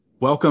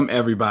Welcome,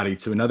 everybody,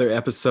 to another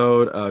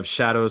episode of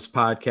Shadows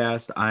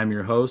Podcast. I'm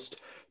your host,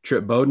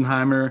 Trip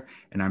Bodenheimer,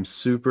 and I'm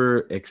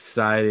super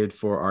excited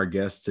for our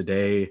guest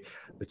today.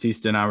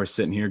 Batista and I were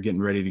sitting here getting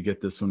ready to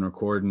get this one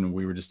recorded, and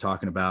we were just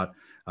talking about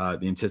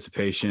the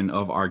anticipation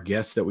of our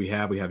guests that we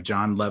have. We have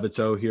John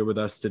Levitow here with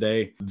us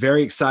today.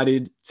 Very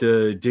excited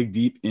to dig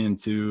deep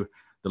into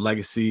the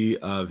legacy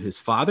of his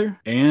father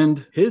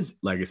and his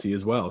legacy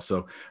as well.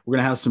 So we're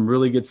going to have some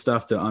really good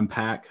stuff to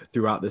unpack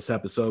throughout this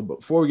episode. But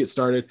before we get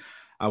started,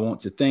 I want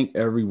to thank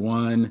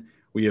everyone.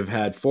 We have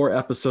had 4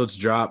 episodes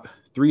drop,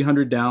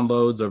 300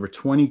 downloads, over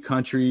 20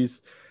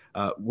 countries.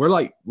 We're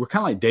kind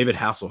of like David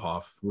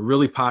Hasselhoff. We're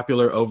really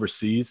popular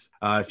overseas.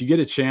 If you get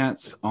a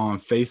chance on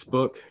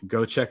Facebook,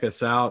 go check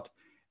us out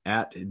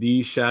at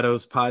The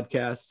Shadows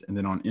Podcast. And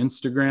then on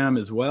Instagram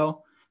as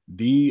well,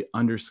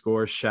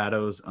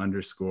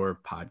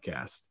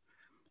 _Shadows_podcast.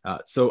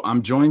 So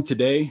I'm joined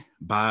today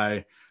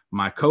by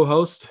my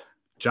co-host,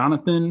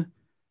 Jonathan,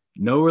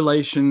 no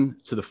relation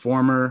to the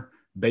former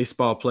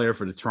baseball player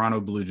for the Toronto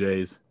Blue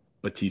Jays,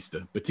 Batista.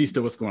 Batista,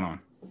 what's going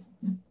on?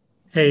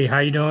 Hey, how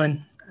you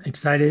doing?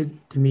 Excited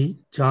to meet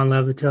John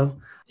Levitow.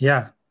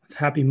 Yeah, it's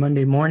happy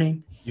Monday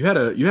morning. You had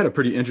a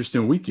pretty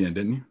interesting weekend,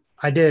 didn't you?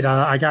 I did.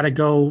 I got to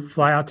go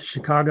fly out to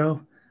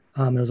Chicago.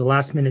 It was a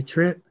last minute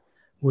trip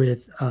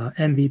with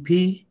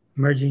MVP,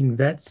 merging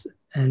vets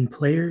and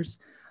players.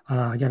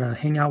 I got to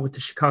hang out with the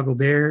Chicago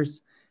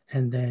Bears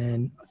and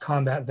then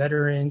combat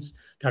veterans.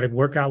 Got to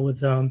work out with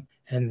them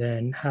and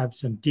then have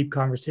some deep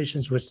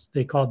conversations, which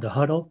they called the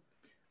huddle,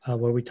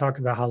 where we talk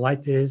about how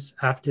life is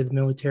after the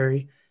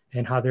military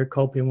and how they're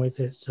coping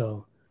with it.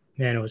 So,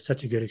 man, it was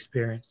such a good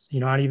experience. You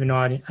know, I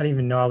didn't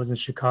even know I was in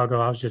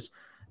Chicago. I was just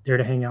there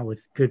to hang out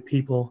with good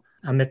people.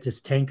 I met this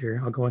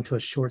tanker. I'll go into a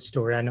short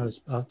story. I know it's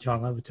about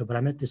John Levitow, but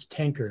I met this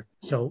tanker.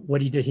 So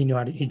what he did, he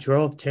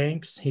drove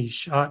tanks. He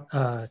shot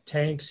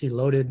tanks. He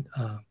loaded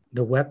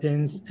the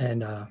weapons.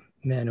 And,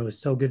 man, it was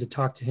so good to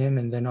talk to him.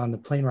 And then on the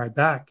plane ride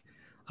back,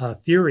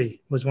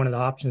 Fury was one of the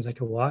options I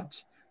could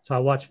watch. So I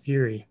watched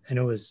Fury, and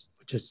it was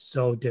just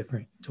so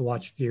different to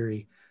watch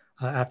Fury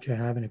after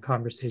having a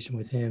conversation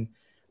with him.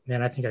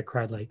 Man, I think I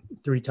cried like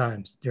 3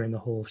 times during the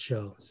whole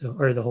show,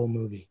 or the whole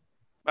movie.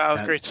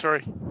 Wow, great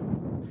story.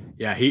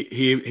 Yeah,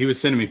 he was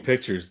sending me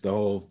pictures the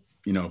whole,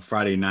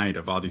 Friday night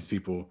of all these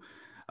people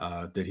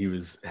that he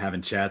was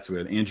having chats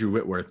with. Andrew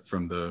Whitworth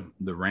from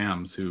the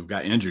Rams, who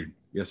got injured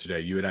yesterday.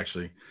 You had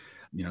actually,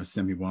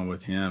 sent me one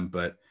with him,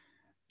 but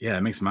yeah,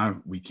 it makes my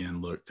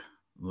weekend looked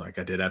like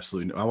I did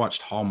absolutely. I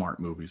watched Hallmark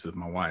movies with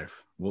my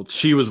wife. Well,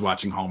 she was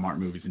watching Hallmark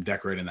movies and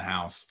decorating the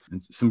house,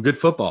 and some good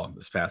football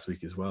this past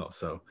week as well.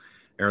 So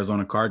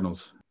Arizona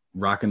Cardinals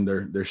rocking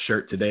their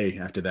shirt today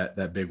after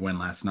that big win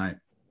last night.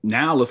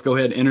 Now let's go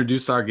ahead and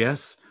introduce our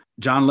guests.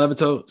 John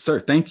Levitow, sir,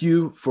 thank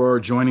you for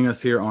joining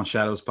us here on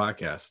Shadows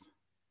Podcast.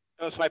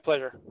 Oh, it's my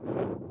pleasure.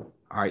 All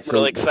right. I'm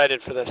really excited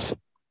for this.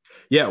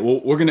 Yeah, well,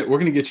 we're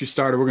gonna get you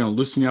started. We're gonna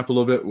loosen you up a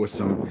little bit with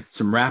some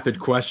rapid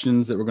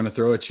questions that we're gonna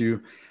throw at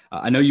you.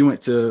 I know you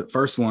went to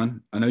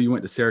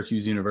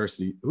Syracuse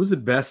University. Who's the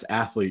best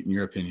athlete in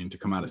your opinion to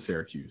come out of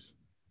Syracuse?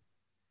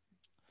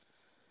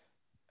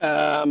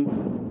 That's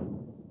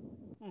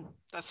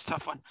a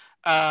tough one.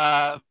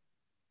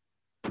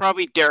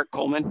 Probably Derek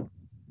Coleman.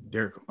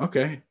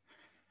 Okay.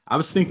 I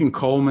was thinking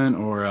Coleman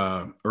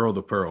or Earl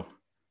the Pearl.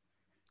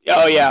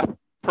 Oh yeah,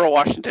 Pearl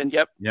Washington.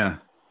 Yep. Yeah.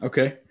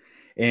 Okay.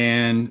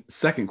 And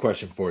second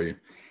question for you,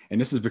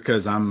 and this is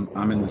because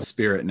I'm in the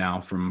spirit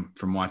now from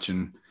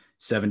watching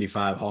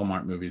 75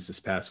 Hallmark movies this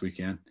past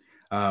weekend.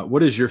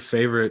 What is your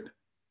favorite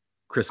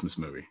Christmas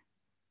movie?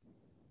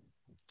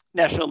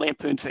 National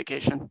Lampoon's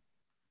Vacation.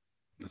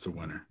 That's a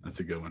winner.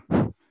 That's a good one.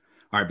 All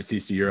right,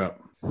 Batista, you're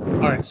up. All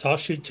right, so I'll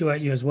shoot 2 at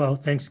you as well.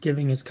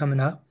 Thanksgiving is coming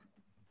up.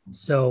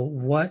 So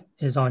what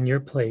is on your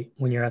plate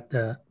when you're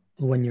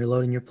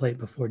loading your plate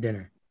before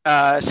dinner?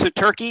 So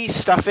turkey,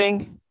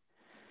 stuffing,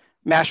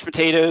 mashed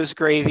potatoes,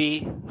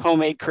 gravy,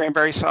 homemade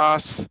cranberry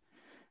sauce,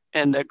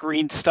 and the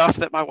green stuff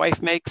that my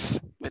wife makes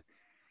with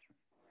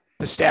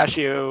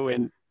pistachio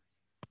and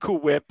Cool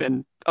Whip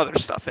and other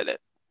stuff in it.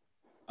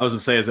 I was gonna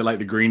say, is it like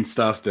the green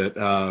stuff that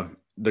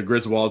the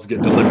Griswolds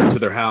get delivered to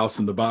their house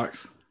in the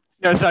box?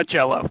 No, it's not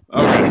Jell-O.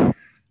 Okay. And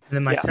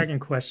then my second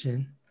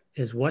question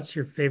is, what's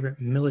your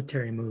favorite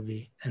military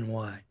movie and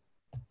why?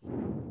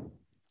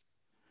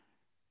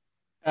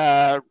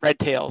 Red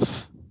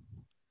Tails.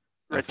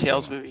 Red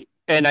Tails movie.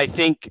 And I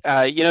think,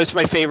 it's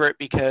my favorite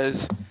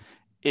because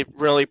it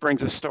really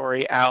brings a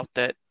story out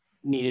that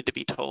needed to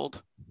be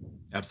told.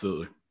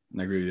 Absolutely.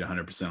 I agree with you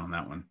 100% on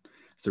that one.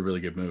 It's a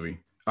really good movie.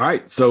 All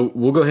right. So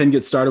we'll go ahead and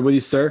get started with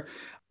you, sir.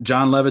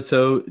 John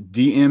Levitow,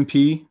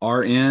 DMP,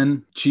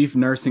 RN, Chief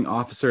Nursing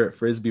Officer at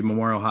Frisbee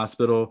Memorial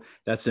Hospital.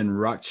 That's in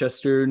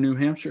Rochester, New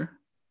Hampshire.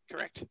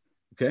 Correct.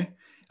 Okay.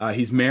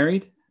 He's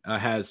married,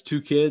 has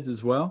 2 kids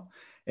as well.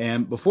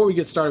 And before we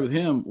get started with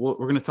him, we're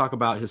going to talk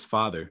about his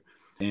father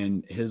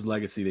and his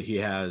legacy that he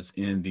has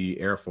in the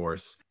Air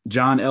Force.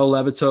 John L.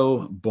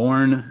 Levitow,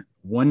 born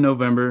 1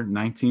 November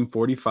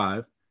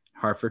 1945,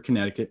 Hartford,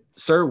 Connecticut.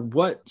 Sir,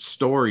 what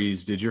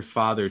stories did your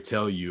father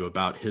tell you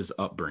about his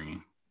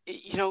upbringing?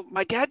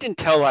 My dad didn't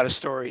tell a lot of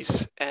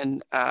stories.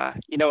 And,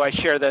 I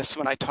share this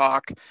when I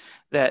talk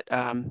that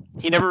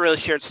he never really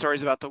shared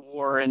stories about the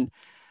war. And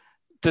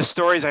the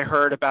stories I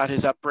heard about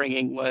his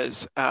upbringing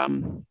was,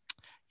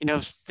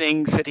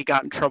 things that he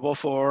got in trouble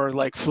for,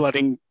 like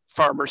flooding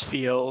farmers'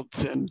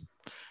 fields and,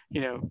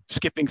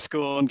 skipping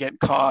school and getting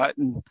caught.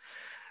 And,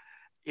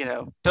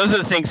 those are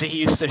the things that he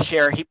used to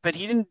share.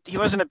 He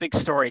wasn't a big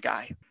story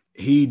guy.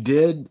 He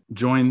did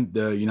join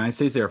the United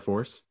States Air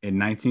Force in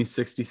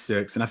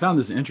 1966. And I found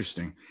this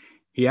interesting.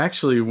 He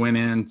actually went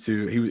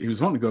into, he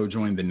was wanting to go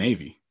join the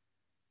Navy.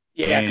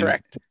 Yeah,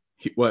 correct.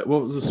 What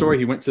was the story?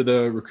 He went to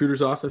the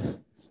recruiter's office?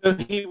 So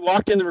he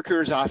walked in the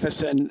recruiter's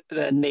office, and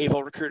the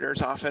naval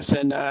recruiter's office,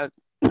 and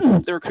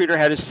the recruiter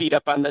had his feet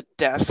up on the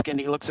desk, and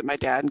he looks at my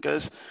dad and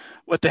goes,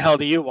 "What the hell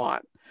do you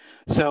want?"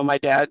 So my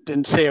dad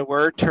didn't say a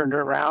word, turned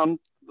around,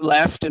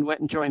 left, and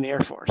went and joined the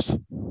Air Force.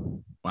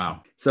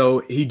 Wow. So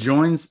he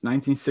joins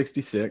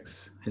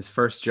 1966. His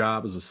first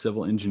job was with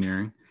civil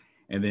engineering,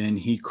 and then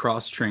he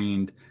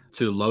cross-trained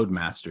to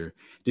loadmaster.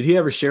 Did he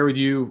ever share with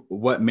you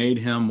what made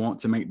him want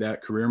to make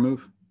that career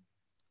move?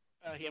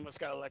 He almost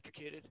got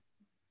electrocuted.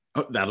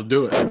 Oh, that'll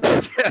do it.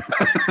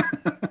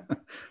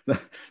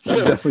 That'll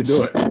definitely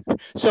do it.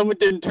 Someone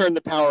didn't turn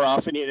the power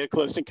off, and he had a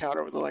close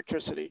encounter with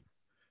electricity.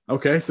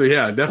 Okay, so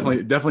yeah,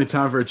 definitely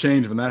time for a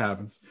change when that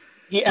happens.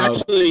 He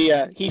actually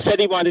he said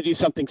he wanted to do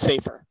something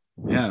safer.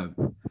 Yeah,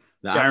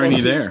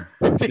 irony there.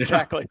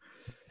 Exactly. Yeah.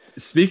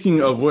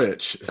 Speaking of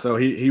which, so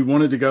he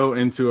wanted to go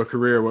into a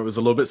career where it was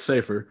a little bit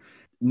safer.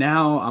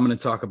 Now I'm going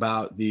to talk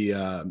about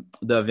the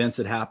events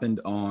that happened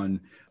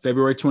on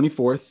February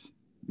 24th,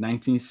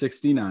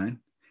 1969.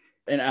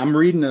 And I'm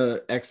reading an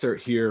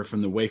excerpt here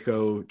from the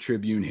Waco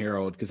Tribune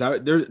Herald,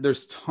 because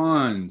there's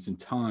tons and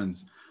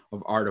tons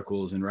of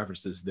articles and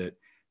references that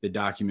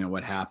document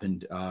what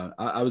happened.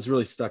 I was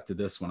really stuck to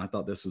this one. I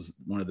thought this was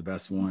one of the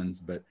best ones.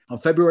 But on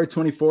February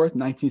 24th,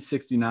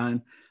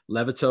 1969,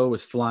 Levitow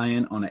was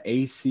flying on an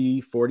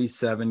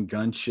AC-47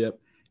 gunship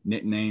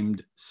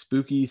nicknamed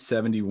Spooky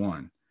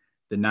 71.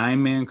 The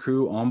 9-man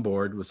crew on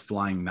board was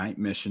flying night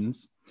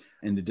missions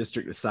in the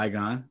district of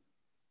Saigon,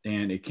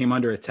 and it came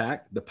under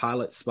attack. The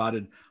pilot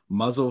spotted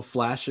muzzle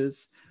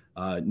flashes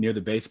near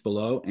the base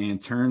below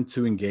and turned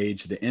to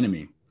engage the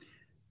enemy.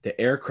 The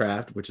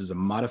aircraft, which is a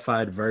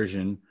modified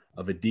version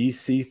of a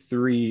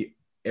DC-3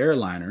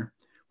 airliner,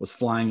 was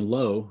flying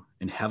low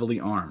and heavily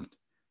armed.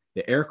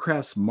 The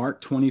aircraft's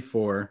Mark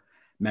 24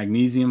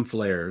 magnesium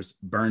flares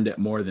burned at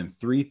more than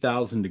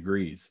 3,000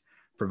 degrees,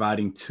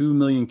 providing 2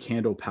 million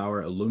candle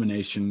power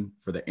illumination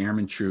for the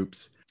airman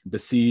troops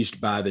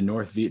besieged by the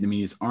North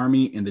Vietnamese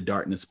army in the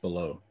darkness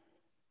below.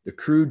 The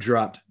crew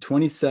dropped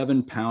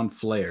 27-pound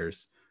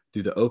flares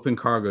through the open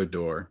cargo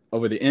door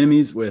over the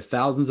enemies with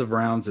thousands of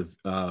rounds of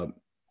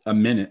a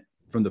minute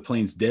from the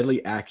plane's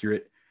deadly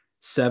accurate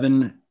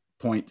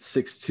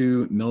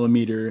 7.62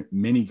 millimeter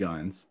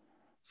miniguns.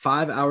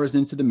 5 hours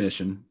into the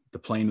mission, the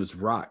plane was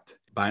rocked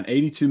by an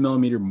 82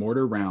 millimeter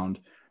mortar round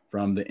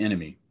from the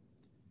enemy.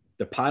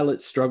 The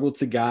pilot struggled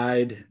to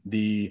guide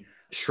the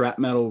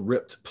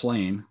shrapnel-ripped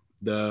plane.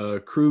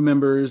 The crew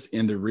members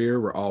in the rear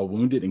were all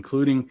wounded,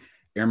 including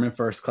Airman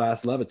First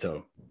Class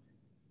Levitow.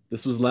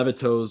 This was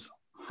Levitow's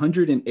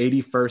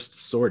 181st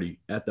sortie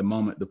at the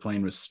moment the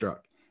plane was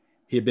struck.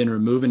 He had been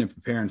removing and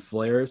preparing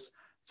flares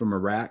from a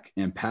rack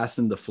and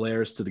passing the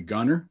flares to the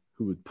gunner,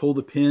 who would pull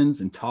the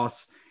pins and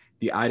toss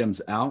the items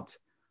out.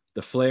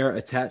 The flare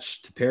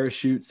attached to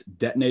parachutes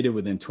detonated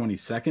within 20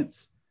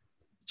 seconds.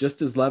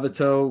 Just as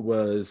Levitow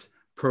was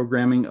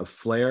programming a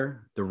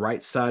flare, the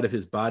right side of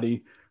his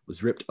body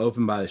was ripped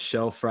open by a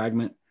shell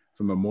fragment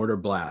from a mortar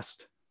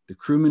blast. The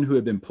crewman who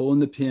had been pulling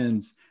the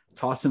pins,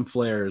 tossing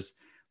flares,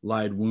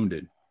 lied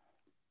wounded.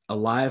 A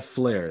live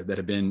flare that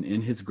had been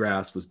in his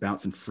grasp was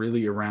bouncing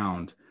freely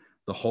around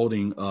the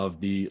holding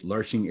of the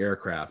lurching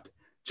aircraft,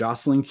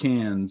 jostling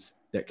cans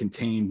that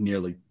contained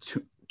nearly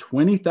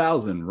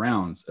 20,000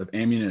 rounds of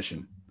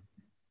ammunition.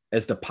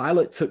 As the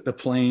pilot took the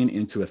plane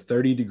into a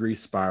 30-degree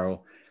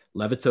spiral,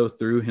 Levitow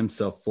threw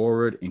himself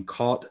forward and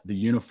caught the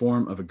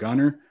uniform of a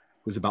gunner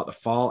who was about to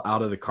fall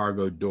out of the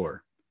cargo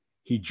door.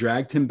 He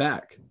dragged him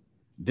back,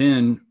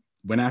 then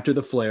went after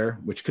the flare,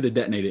 which could have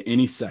detonated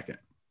any second.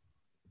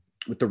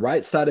 With the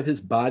right side of his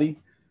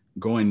body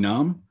going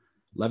numb,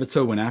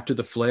 Levitow went after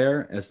the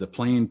flare as the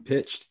plane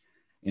pitched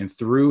and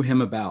threw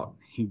him about.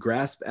 He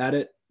grasped at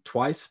it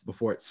twice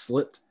before it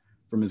slipped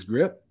from his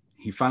grip.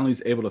 He finally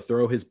was able to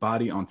throw his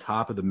body on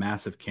top of the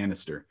massive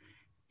canister.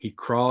 He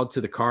crawled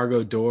to the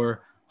cargo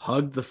door,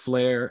 hugged the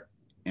flare,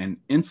 and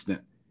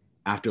instant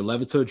after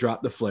Levitow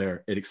dropped the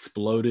flare, it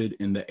exploded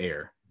in the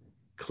air,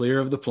 clear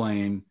of the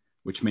plane,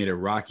 which made a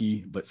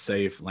rocky but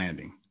safe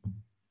landing.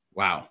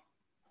 Wow.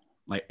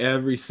 Like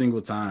every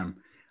single time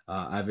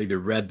I've either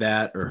read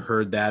that or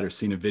heard that or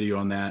seen a video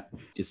on that,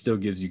 it still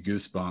gives you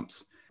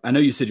goosebumps. I know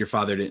you said your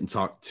father didn't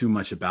talk too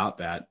much about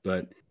that,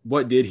 but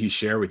what did he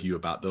share with you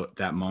about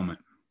that moment?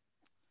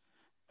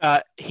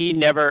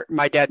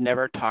 My dad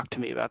never talked to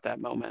me about that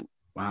moment.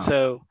 Wow.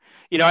 So,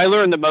 I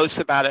learned the most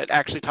about it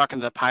actually talking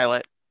to the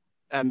pilot,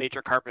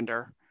 Major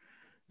Carpenter.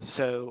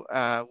 So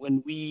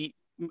when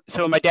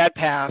my dad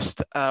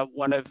passed,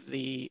 one of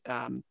the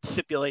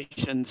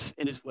stipulations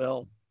in his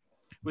will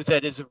was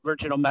that his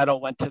original medal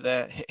went to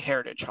the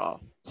Heritage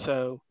Hall.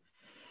 So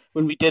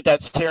when we did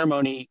that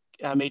ceremony,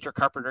 Major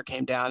Carpenter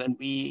came down, and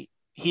he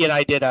and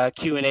I did a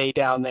Q&A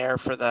down there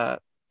for the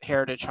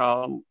Heritage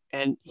Hall,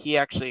 and he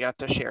actually got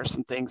to share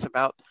some things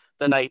about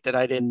the night that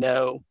I didn't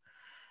know.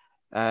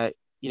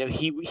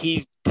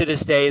 He to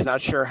this day is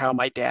not sure how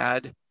my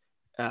dad,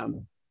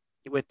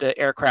 with the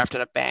aircraft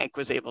in a bank,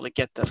 was able to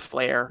get the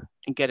flare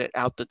and get it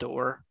out the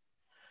door.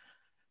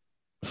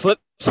 Flip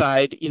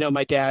side,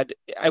 my dad,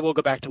 I will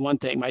go back to one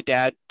thing. My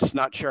dad's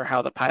not sure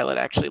how the pilot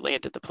actually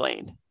landed the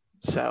plane.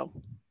 So,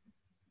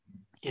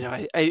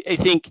 I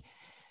think,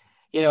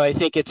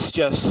 it's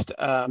just,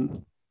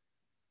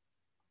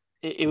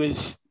 it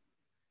was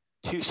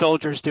two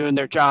soldiers doing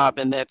their job,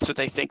 and that's what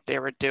they think they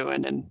were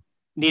doing. And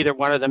neither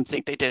one of them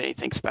think they did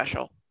anything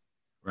special.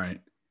 Right.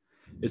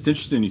 It's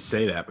interesting you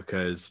say that,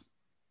 because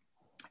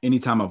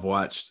anytime I've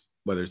watched,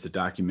 whether it's a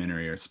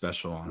documentary or a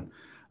special on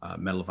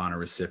Medal of Honor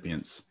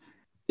recipients,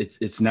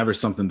 it's never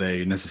something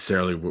they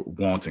necessarily were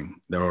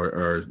wanting,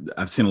 or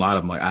I've seen a lot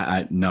of them like,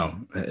 I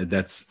no,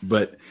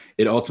 but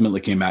it ultimately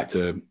came back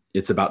to,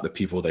 it's about the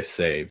people they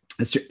saved.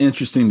 It's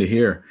interesting to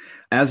hear.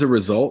 As a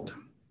result,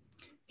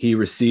 he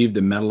received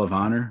the Medal of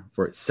Honor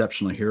for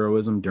exceptional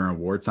heroism during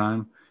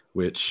wartime,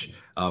 which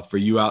for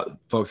you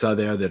folks out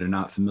there that are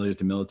not familiar with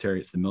the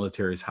military, it's the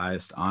military's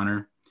highest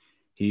honor.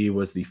 He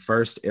was the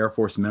first Air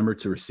Force member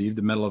to receive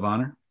the Medal of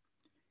Honor.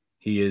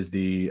 He is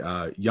the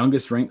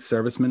youngest ranked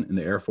serviceman in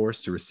the Air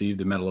Force to receive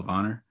the Medal of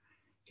Honor.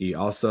 He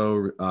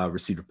also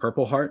received a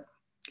Purple Heart.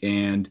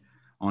 And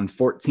on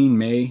 14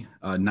 May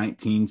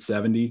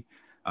 1970,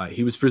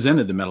 he was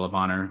presented the Medal of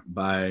Honor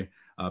by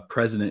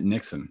President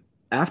Nixon.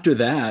 After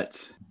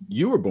that,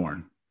 you were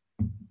born,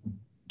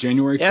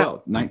 January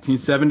 12th,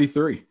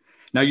 1973.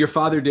 Now, your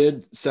father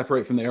did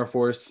separate from the Air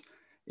Force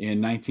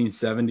in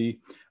 1970.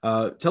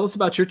 Tell us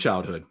about your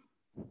childhood.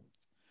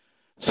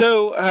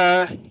 So,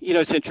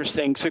 it's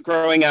interesting. So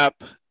growing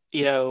up,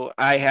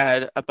 I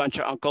had a bunch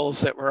of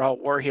uncles that were all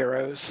war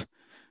heroes.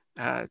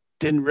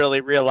 Didn't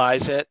really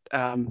realize it,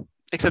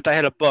 except I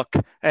had a book.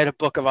 I had a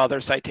book of all their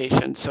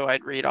citations, so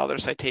I'd read all their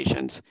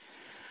citations.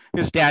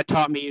 His dad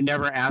taught me you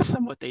never ask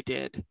them what they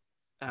did.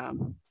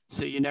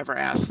 So you never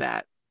ask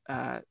that.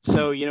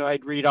 So,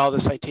 I'd read all the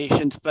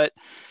citations, but,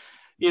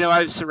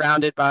 I was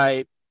surrounded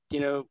by,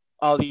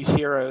 all these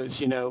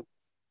heroes,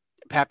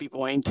 Pappy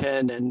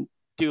Boynton and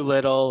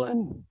Doolittle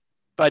and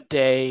Bud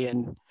Day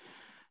and,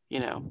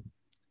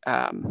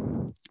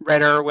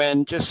 Red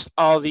Irwin, just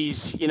all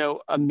these,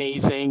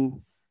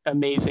 amazing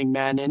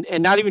men.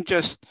 And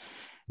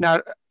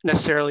not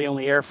necessarily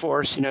only Air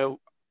Force,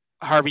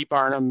 Barney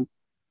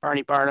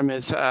Barnum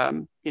is,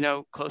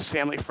 close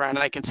family friend.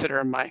 I consider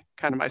him my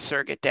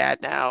surrogate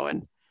dad now.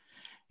 And,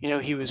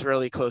 he was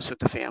really close with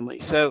the family.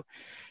 So,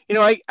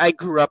 I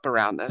grew up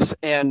around this.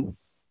 And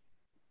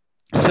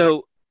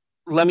so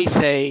let me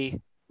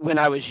say, when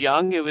I was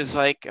young, it was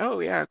like,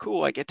 oh yeah,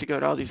 cool. I get to go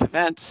to all these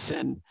events.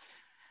 And,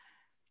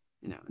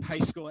 in high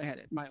school, I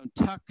had my own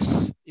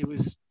tux. It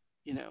was,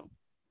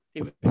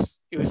 it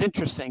was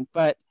interesting,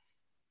 but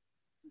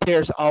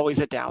there's always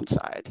a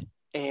downside.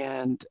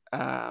 And,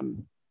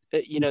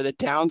 the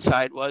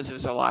downside was it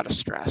was a lot of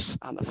stress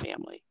on the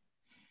family.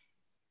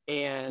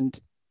 And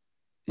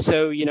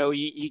so,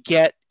 you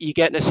get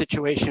in a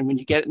situation, when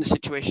you get in a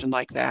situation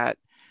like that,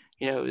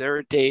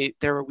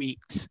 there were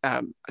weeks,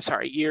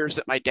 years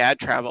that my dad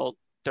traveled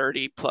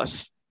 30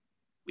 plus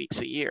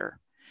weeks a year.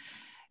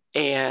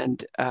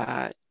 And,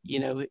 that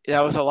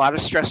was a lot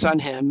of stress on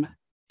him.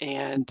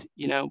 And,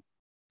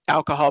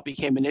 alcohol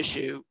became an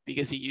issue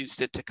because he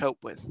used it to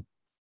cope with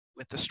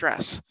the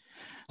stress.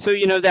 So,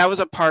 that was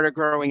a part of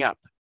growing up.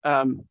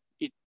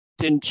 It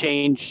didn't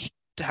change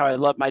how I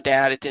love my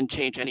dad. It didn't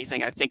change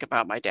anything I think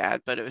about my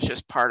dad, but it was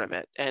just part of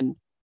it. And,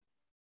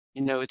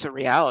 it's a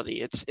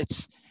reality.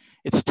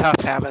 It's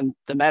tough having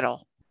the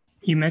medal.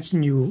 You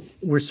mentioned you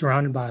were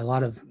surrounded by a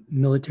lot of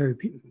military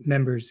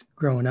members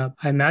growing up.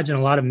 I imagine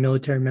a lot of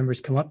military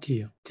members come up to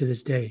you to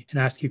this day and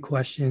ask you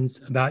questions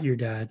about your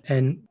dad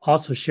and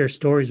also share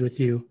stories with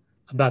you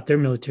about their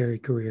military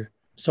career.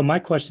 So my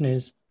question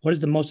is, what is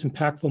the most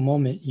impactful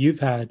moment you've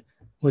had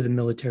with a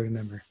military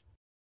member?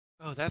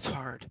 Oh, that's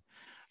hard.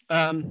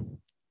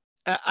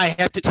 I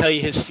have to tell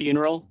you his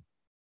funeral.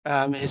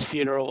 His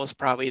funeral was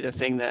probably the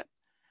thing that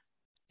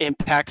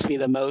impacts me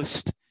the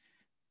most,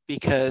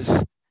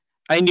 because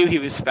I knew he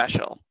was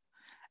special.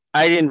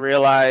 I didn't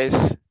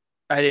realize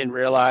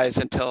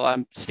until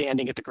I'm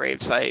standing at the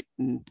gravesite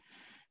and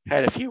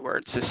had a few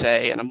words to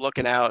say, and I'm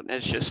looking out and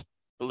it's just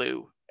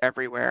blue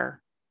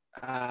everywhere.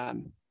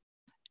 And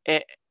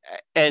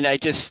I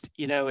just,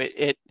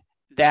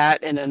 that,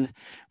 and then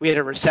we had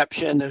a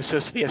reception. There was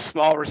supposed to be a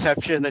small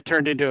reception that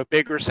turned into a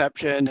big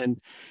reception, and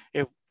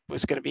it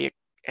was going to be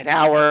an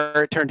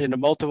hour. It turned into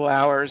multiple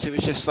hours. It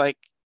was just like,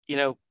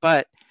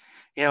 but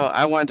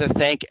I wanted to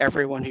thank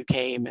everyone who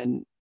came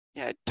and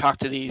talk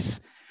to these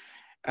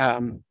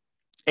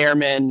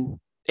airmen,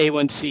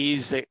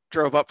 A1Cs that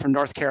drove up from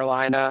North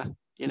Carolina,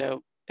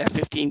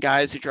 F-15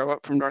 guys who drove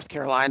up from North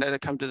Carolina to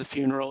come to the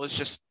funeral.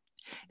 It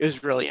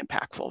was really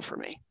impactful for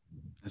me.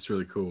 That's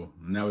really cool.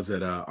 And that was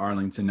at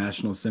Arlington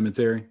National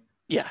Cemetery?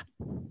 Yeah.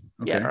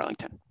 Okay. Yeah, at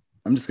Arlington.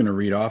 I'm just going to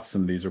read off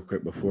some of these real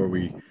quick before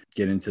we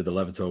get into the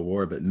Levitow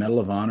Award. But Medal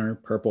of Honor,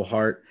 Purple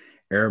Heart,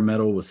 Air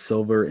Medal with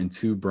silver and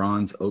 2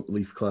 bronze oak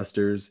leaf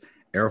clusters,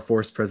 Air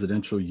Force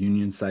Presidential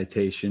Union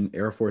Citation,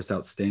 Air Force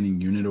Outstanding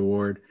Unit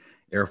Award,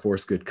 Air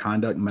Force Good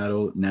Conduct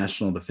Medal,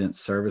 National Defense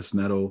Service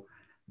Medal,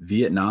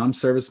 Vietnam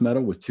Service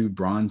Medal with 2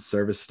 bronze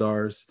service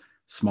stars,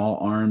 Small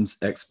Arms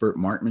Expert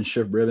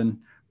Marksmanship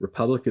Ribbon,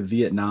 Republic of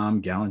Vietnam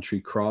Gallantry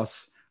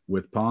Cross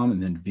with Palm,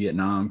 and then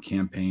Vietnam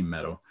Campaign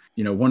Medal.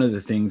 One of the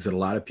things that a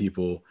lot of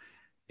people,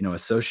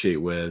 associate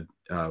with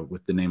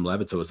the name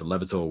Levitow is the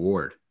Levitow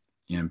Award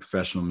in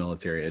professional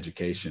military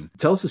education.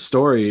 Tell us a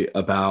story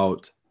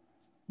about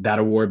that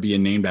award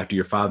being named after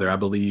your father. I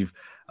believe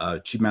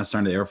Chief Master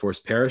Sergeant of the Air Force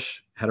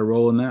Parrish had a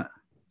role in that.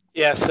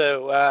 Yeah,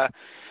 so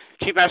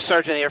Chief Master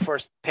Sergeant of the Air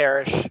Force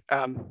Parrish,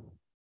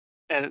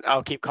 and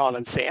I'll keep calling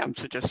him Sam,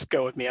 so just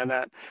go with me on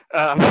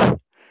that.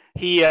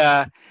 He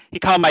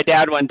called my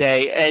dad one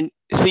day, and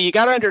so you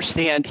got to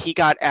understand, he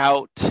got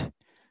out,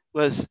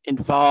 was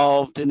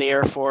involved in the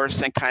Air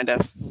Force, and kind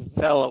of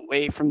fell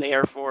away from the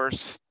Air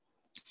Force.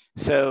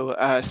 So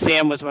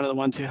Sam was one of the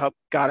ones who helped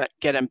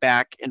get him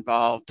back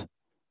involved.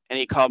 And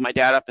he called my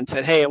dad up and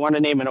said, "Hey, I want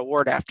to name an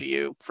award after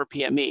you for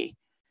PME."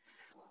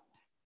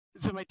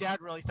 So my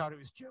dad really thought he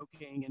was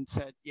joking and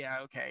said, "Yeah,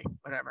 okay,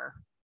 whatever.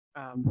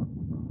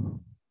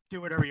 Do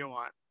whatever you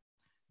want."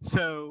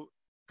 So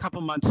a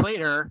couple months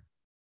later,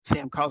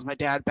 Sam calls my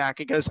dad back.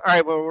 He goes, "All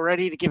right, well, we're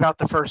ready to give out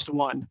the first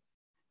one."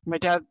 My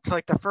dad's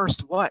like, "The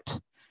first what?"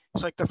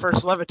 It's like the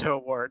first Levitow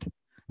Award.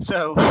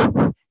 So,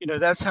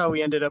 that's how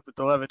we ended up with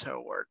the Levitow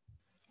Award.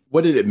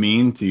 What did it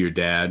mean to your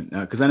dad?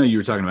 Because I know you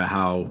were talking about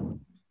how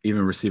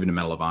even receiving a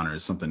Medal of Honor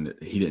is something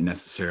that he didn't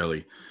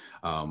necessarily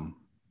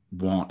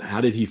want. How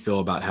did he feel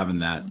about having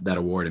that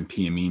award and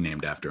PME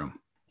named after him?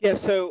 Yeah,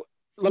 so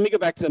let me go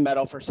back to the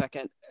medal for a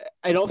second.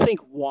 I don't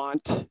think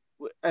want's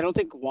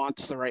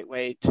the right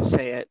way to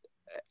say it.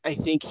 I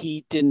think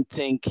he didn't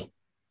think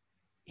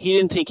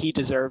he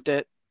deserved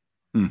it.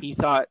 He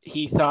thought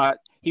he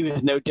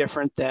was no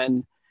different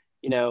than,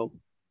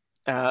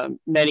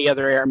 many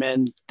other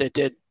airmen that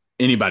did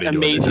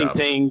amazing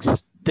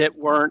things that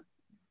weren't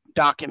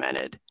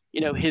documented.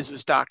 His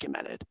was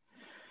documented.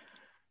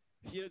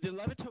 The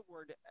Levitow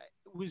Award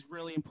was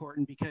really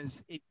important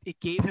because it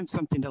gave him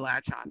something to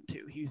latch on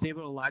to. He was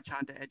able to latch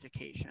on to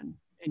education,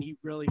 and he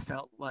really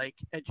felt like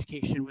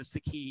education was the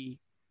key,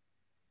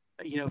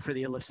 for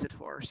the enlisted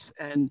force.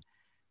 And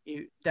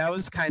that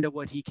was kind of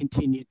what he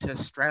continued to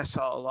stress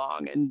all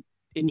along. And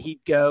he'd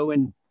go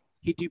and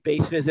he'd do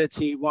base visits.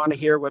 He'd want to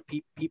hear what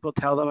people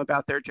tell them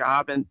about their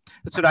job. And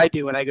that's what I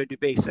do when I go do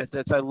base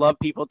visits. I love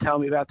people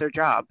telling me about their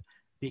job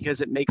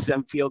because it makes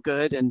them feel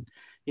good, and,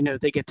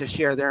 they get to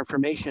share their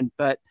information.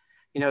 But,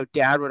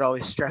 Dad would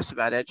always stress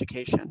about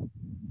education.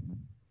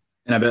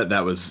 And I bet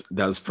that was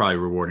probably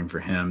rewarding for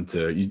him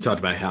you talked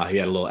about how he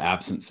had a little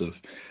absence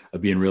of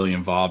being really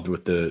involved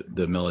with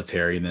the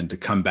military, and then to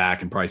come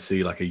back and probably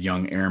see like a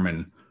young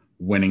airman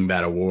winning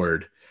that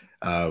award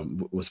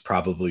was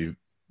probably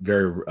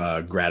very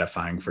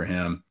gratifying for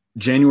him.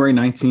 January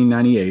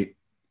 1998,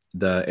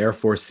 the Air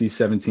Force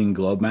C-17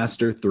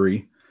 Globemaster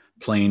III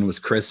plane was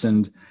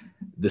christened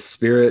the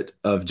Spirit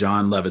of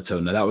John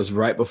Levitow. Now that was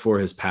right before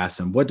his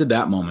passing. What did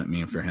that moment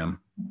mean for him?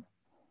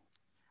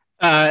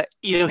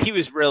 He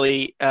was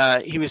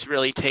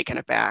really taken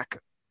aback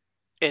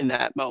in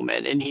that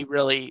moment, and he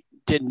really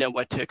didn't know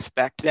what to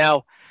expect.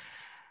 Now,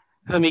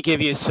 let me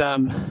give you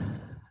some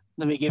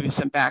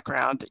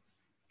background.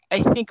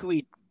 I think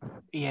we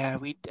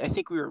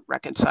were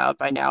reconciled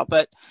by now,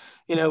 but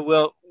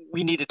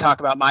we need to talk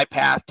about my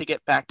path to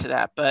get back to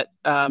that. But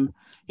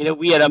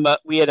we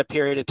had a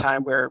period of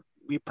time where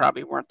we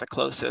probably weren't the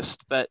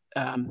closest, but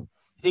I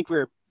think we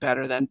were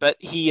better then. But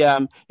he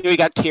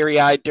got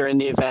teary-eyed during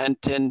the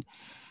event, and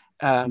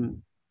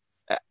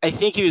I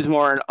think he was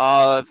more in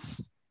awe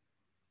of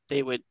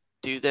they would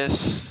do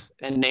this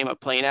and name a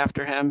plane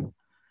after him,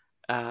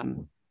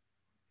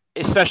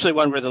 especially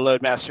one where the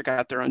loadmaster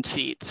got their own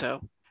seat.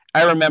 So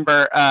I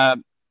remember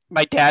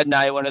my dad and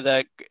I, one of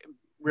the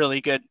really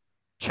good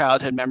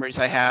childhood memories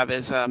I have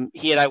is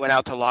he and I went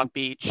out to Long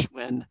Beach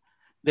when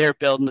they were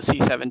building the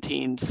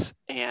C-17s,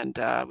 and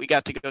we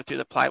got to go through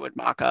the plywood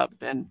mock-up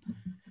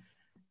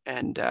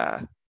and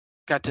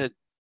got to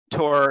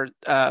tour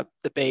the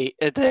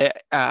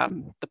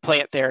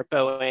plant there at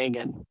Boeing,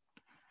 and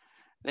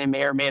they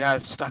may or may not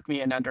have stuck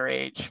me in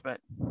underage, but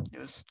it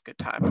was a good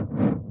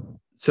time.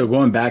 So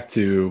going back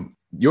to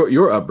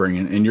your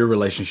upbringing and your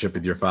relationship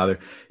with your father,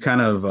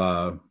 kind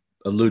of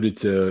alluded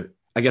to,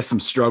 I guess,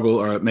 some struggle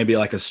or maybe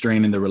like a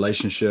strain in the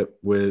relationship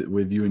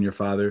with you and your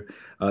father.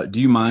 Do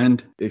you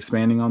mind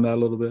expanding on that a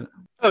little bit?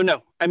 Oh,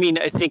 no. I mean,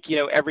 I think,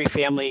 every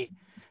family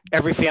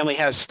every family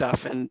has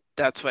stuff, and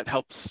that's what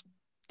helps.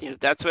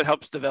 That's what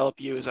helps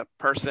develop you as a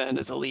person,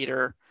 as a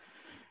leader.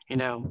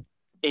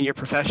 In your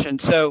profession.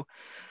 So,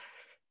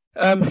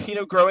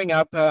 growing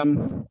up,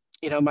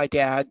 my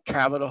dad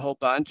traveled a whole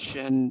bunch,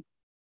 and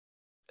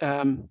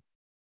um,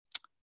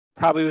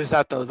 probably was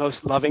not the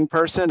most loving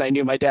person. I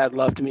knew my dad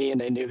loved me,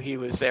 and I knew he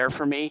was there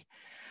for me.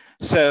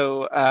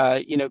 So,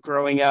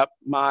 growing up,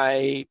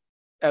 I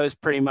was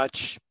pretty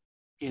much,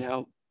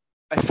 I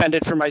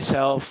fended for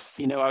myself.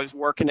 I was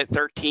working at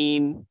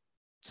 13.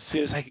 As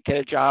soon as I could get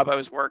a job, I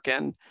was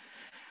working.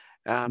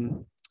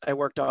 I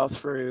worked all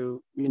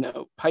through,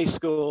 high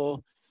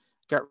school,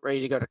 got ready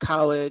to go to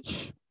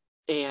college,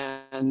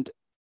 and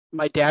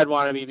my dad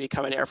wanted me to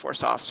become an Air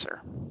Force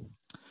officer.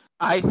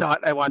 I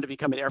thought I wanted to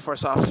become an Air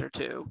Force officer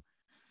too.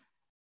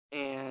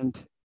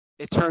 And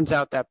it turns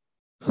out that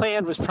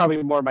plan was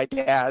probably more my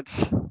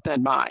dad's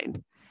than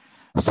mine.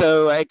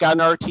 So I got an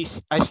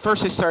RTC. I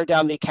started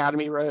down the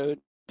academy road.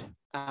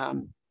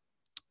 And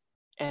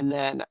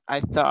then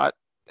I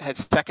had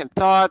second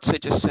thoughts. I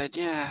just said,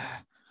 yeah,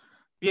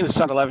 being the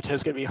son of Levitow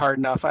is going to be hard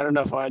enough. I don't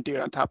know if I want to do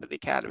it on top of the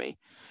academy.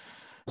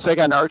 So I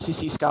got an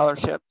RTC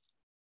scholarship.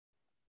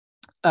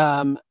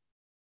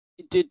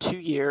 Did 2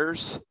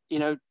 years,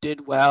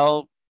 did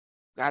well,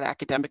 got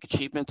academic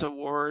achievements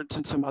awards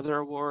and some other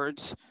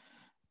awards.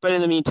 But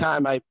in the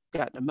meantime, I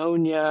got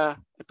pneumonia.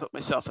 I put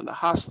myself in the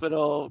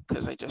hospital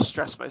because I just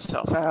stressed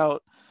myself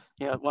out.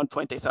 At one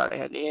point they thought I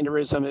had an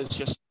aneurysm. It was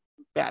just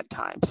bad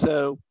time.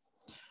 So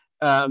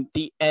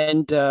the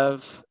end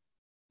of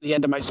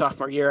my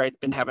sophomore year, I'd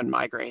been having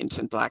migraines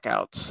and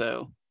blackouts.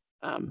 So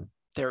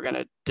they were going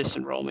to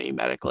disenroll me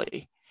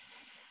medically.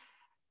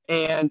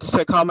 And so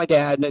I called my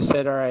dad and I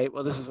said, all right,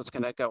 well, this is what's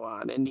going to go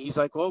on. And he's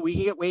like, well, we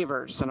can get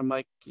waivers. And I'm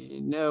like,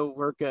 no,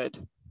 we're good.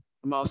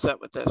 I'm all set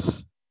with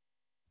this.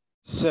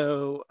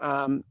 So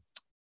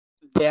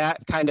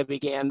that kind of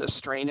began the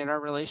strain in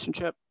our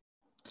relationship.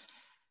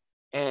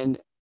 And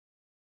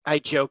I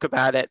joke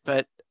about it,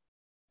 but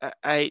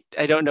I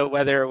don't know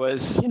whether it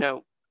was,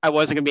 I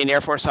wasn't going to be an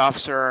Air Force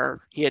officer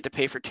or he had to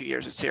pay for 2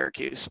 years at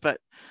Syracuse. But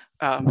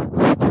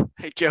I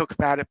joke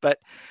about it. But,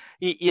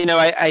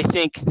 I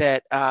think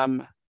that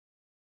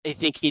I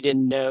think he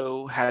didn't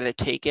know how to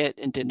take it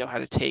and didn't know how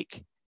to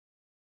take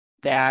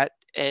that.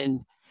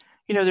 And,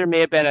 there may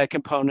have been a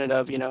component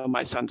of,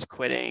 my son's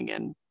quitting.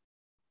 And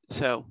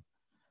so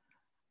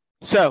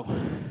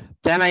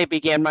then I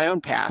began my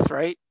own path,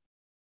 right?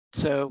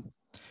 So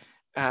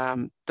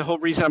the whole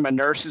reason I'm a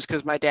nurse is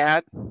because my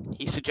dad,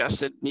 he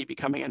suggested me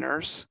becoming a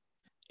nurse.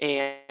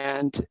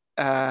 And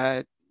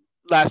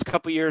last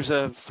couple years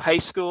of high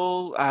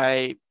school,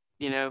 I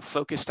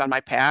focused on my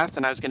path,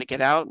 and I was going to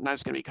get out and I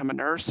was going to become a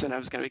nurse, and I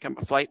was going to become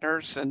a flight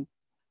nurse. And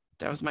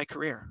that was my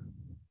career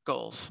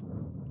goals.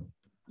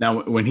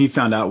 Now, when he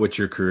found out what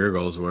your career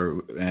goals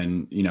were,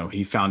 and,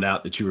 he found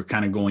out that you were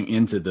kind of going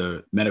into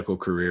the medical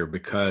career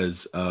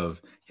because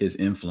of his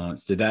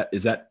influence,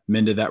 is that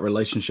mended that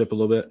relationship a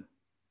little bit?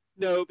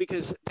 No,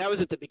 because that was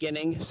at the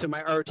beginning. So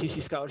my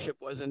ROTC scholarship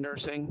was in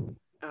nursing.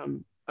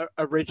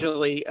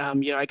 Originally,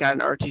 I got an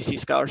ROTC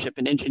scholarship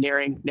in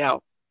engineering.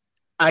 Now,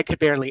 I could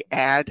barely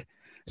add.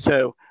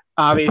 So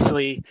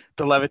obviously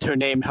the Levitow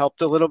name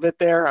helped a little bit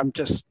there.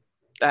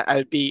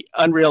 I'd be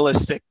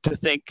unrealistic to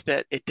think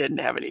that it didn't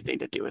have anything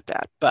to do with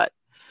that. But,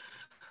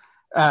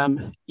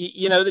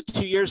 the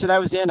 2 years that I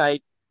was in,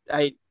 I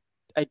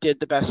did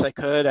the best I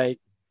could. I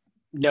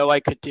know I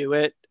could do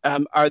it.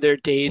 Are there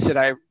days that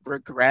I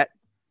regret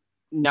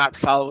not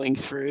following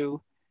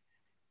through?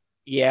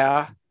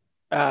 Yeah.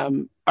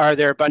 Are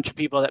there a bunch of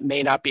people that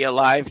may not be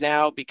alive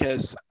now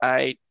because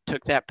I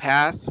took that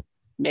path?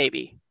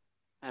 Maybe.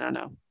 I don't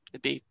know.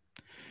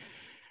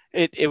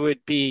 It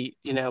would be,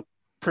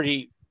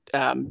 pretty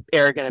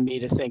arrogant of me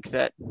to think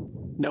that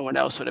no one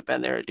else would have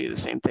been there to do the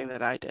same thing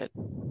that I did.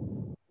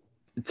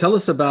 Tell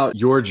us about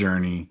your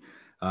journey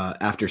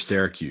after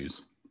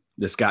Syracuse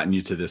that's gotten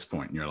you to this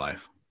point in your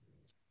life.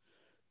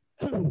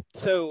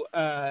 So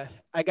I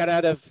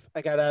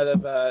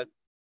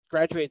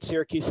graduated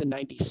Syracuse in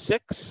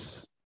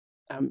 '96.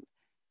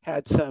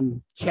 Had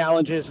some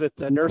challenges with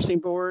the nursing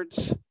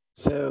boards,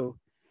 so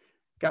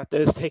got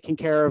those taken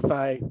care of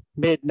by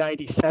mid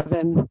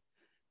 '97.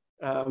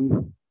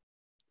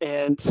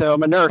 And so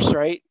I'm a nurse,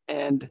 right?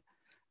 And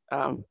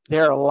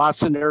there are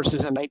lots of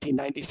nurses in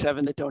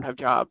 1997 that don't have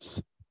jobs.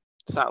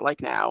 It's not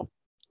like now.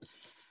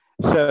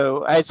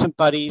 So I had some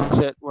buddies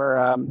that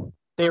were,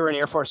 they were in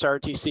Air Force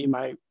ROTC,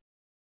 my,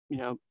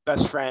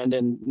 best friend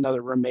and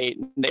another roommate,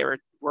 and they were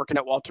working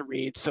at Walter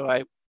Reed. So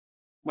I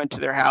went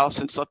to their house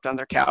and slept on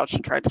their couch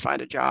and tried to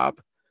find a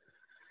job.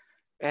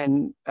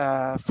 And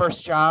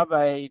first job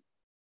I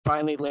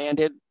finally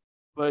landed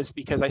was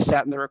because I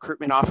sat in the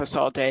recruitment office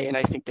all day, and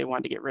I think they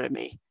wanted to get rid of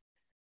me.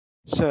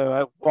 So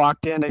I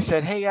walked in, I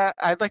said, hey,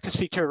 I'd like to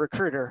speak to a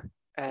recruiter.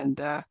 And,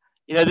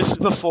 this is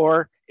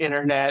before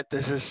internet.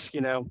 This is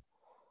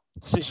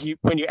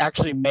when you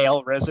actually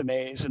mail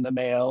resumes in the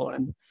mail.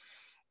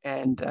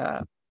 And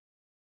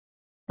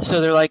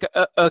so they're like,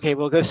 okay,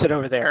 we'll go sit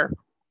over there.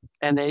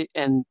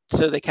 and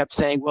so they kept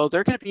saying, well,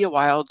 they're going to be a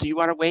while. Do you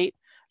want to wait?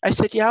 I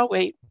said, yeah, I'll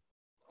wait.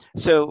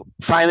 So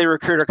finally, a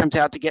recruiter comes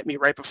out to get me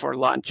right before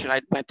lunch, and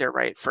I went there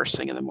right first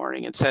thing in the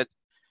morning and said,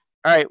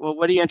 all right, well,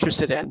 what are you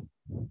interested in?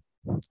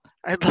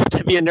 I'd love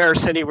to be a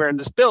nurse anywhere in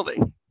this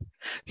building.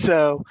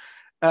 So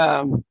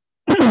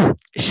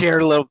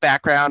shared a little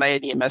background. I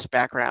had EMS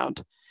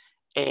background.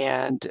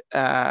 And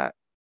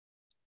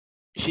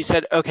she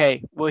said,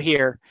 okay, well,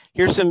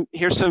 here's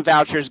some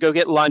vouchers. Go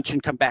get lunch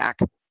and come back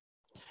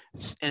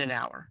in an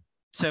hour.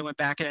 So I went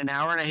back in an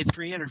hour, and I had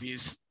 3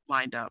 interviews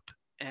lined up.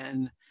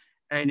 And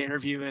I had an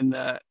interview in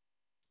the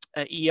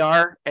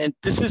ER. And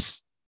this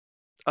is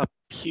a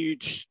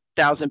huge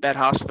 1,000-bed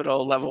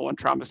hospital, level 1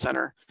 trauma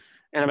center.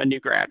 And I'm a new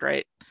grad,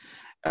 right?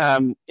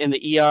 In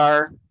the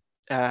ER,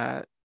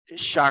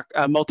 shock,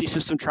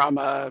 multi-system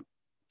trauma,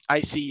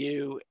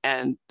 ICU,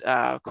 and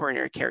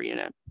coronary care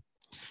unit.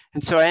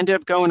 And so I ended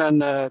up going on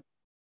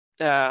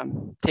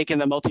taking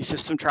the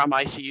multi-system trauma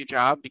ICU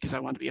job because I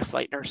wanted to be a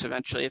flight nurse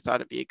eventually. I thought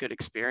it'd be a good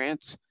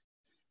experience.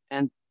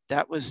 And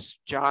that was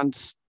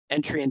John's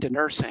entry into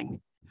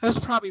nursing. That was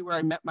probably where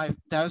I met my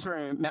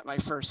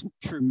first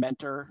true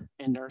mentor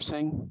in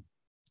nursing.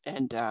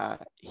 And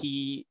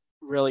he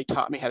really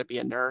taught me how to be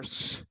a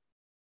nurse.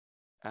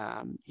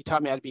 He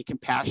taught me how to be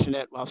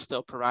compassionate while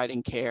still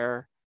providing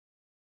care.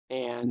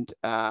 And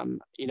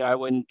I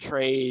wouldn't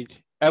trade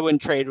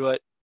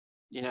what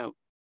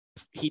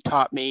he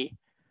taught me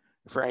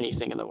for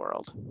anything in the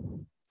world.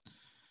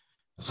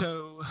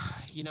 So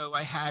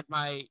I had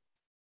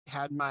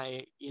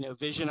my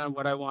vision on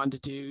what I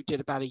wanted to do.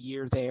 Did about a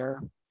year there,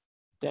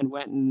 then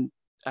went and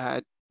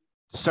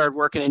started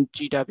working in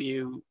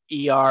GW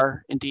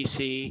ER in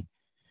DC.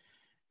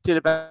 Did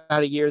about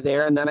a year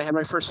there, and then I had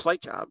my first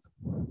flight job,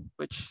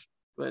 which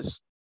was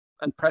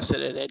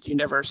unprecedented. You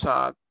never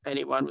saw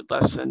anyone with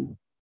less than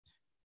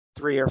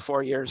 3 or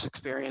 4 years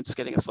experience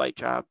getting a flight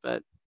job.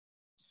 But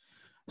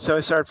so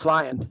I started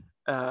flying.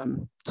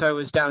 So I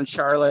was down in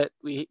Charlotte.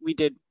 We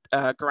did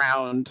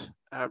ground,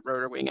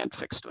 rotor wing, and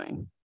fixed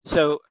wing.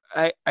 So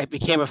I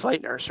became a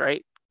flight nurse,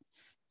 right?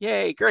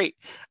 Yay, great.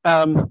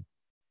 The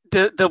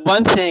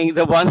one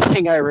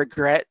thing I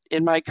regret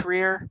in my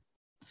career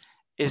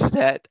is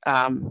that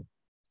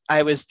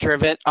I was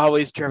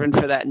always driven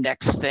for that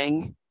next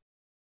thing.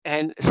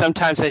 And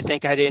sometimes I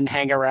think I didn't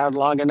hang around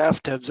long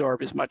enough to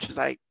absorb as much as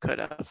I could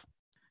have.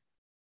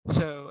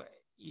 So,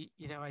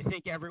 I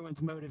think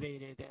everyone's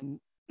motivated and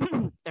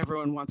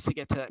everyone wants to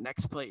get to that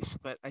next place.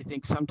 But I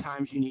think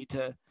sometimes you need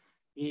to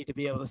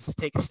be able to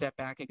take a step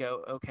back and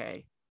go,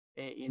 okay,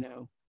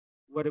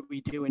 what are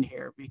we doing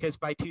here? Because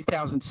by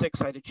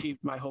 2006, I'd achieved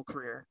my whole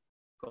career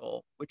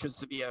goal, which was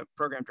to be a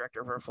program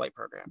director for a flight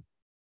program.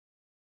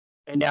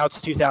 And now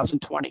it's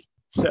 2020.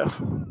 So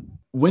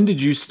when did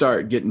you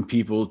start getting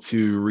people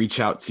to reach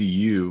out to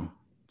you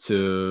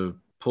to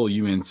pull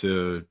you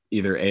into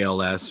either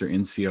ALS or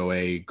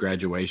NCOA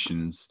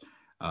graduations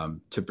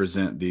to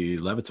present the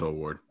Levitow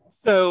Award?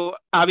 So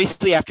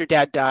obviously after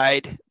Dad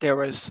died, there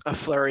was a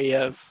flurry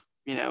of,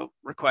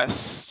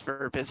 requests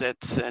for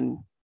visits and,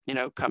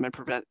 come and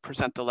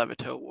present the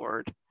Levitow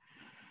Award.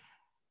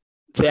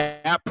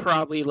 That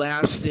probably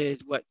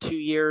lasted 2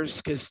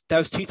 years, because that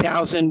was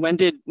 2000. When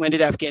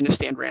did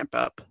Afghanistan ramp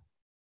up?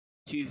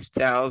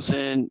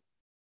 2002.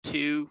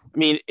 I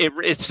mean,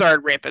 it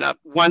started ramping up.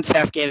 Once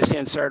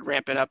Afghanistan started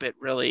ramping up, it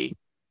really,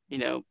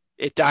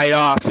 it died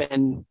off,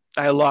 and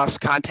I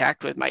lost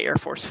contact with my Air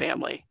Force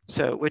family.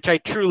 So, which I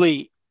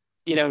truly,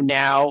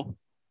 now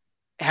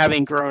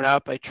having grown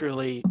up, I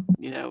truly,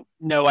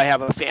 know I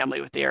have a family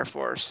with the Air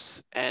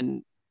Force,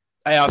 and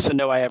I also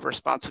know I have a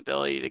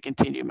responsibility to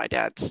continue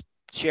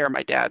share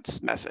my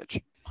dad's message.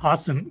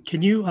 Awesome.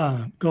 Can you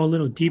go a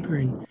little deeper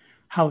in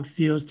how it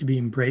feels to be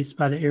embraced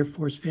by the Air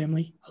Force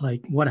family?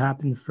 Like, what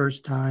happened the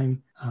first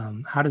time?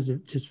 How does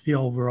it just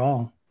feel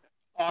overall?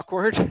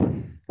 Awkward.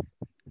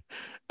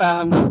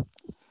 I'm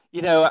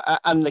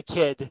the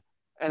kid,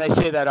 and I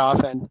say that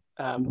often.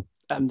 I'm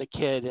the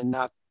kid and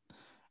not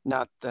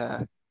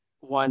the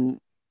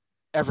one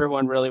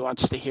everyone really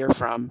wants to hear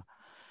from.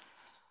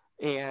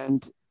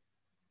 And,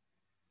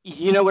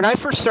 when I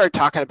first started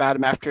talking about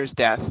him after his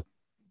death,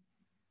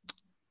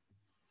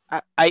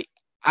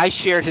 I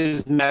shared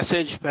his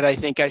message, but I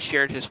think I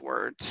shared his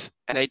words,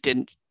 and I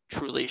didn't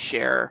truly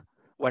share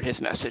what his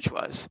message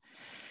was.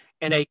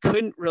 And I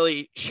couldn't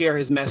really share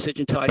his message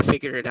until I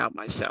figured it out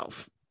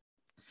myself.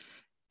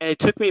 And it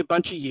took me a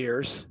bunch of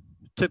years,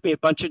 took me a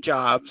bunch of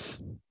jobs,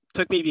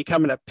 took me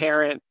becoming a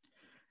parent,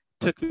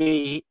 took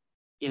me,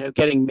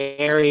 getting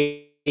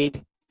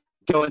married,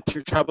 going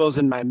through troubles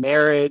in my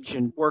marriage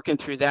and working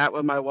through that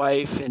with my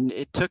wife. And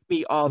it took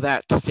me all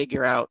that to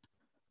figure out,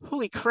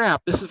 holy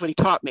crap, this is what he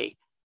taught me.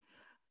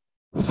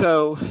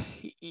 So,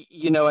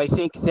 I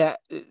think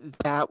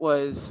that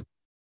was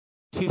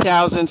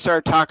 2000,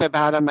 started talking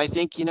about him. I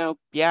think,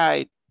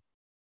 I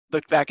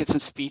looked back at some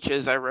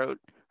speeches I wrote.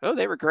 Oh,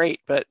 they were great,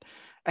 but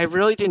I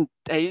didn't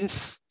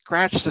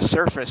scratch the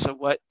surface of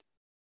what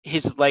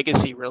his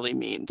legacy really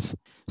means.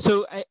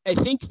 So I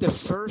think the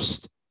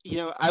first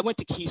I went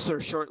to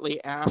Keesler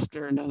shortly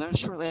after. No, that was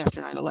shortly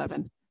after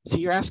 9/11. So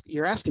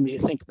you're asking me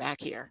to think back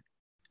here.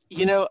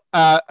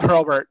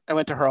 Hurlburt. I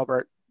went to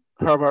Hurlburt.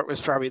 Hurlburt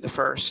was probably the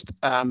first.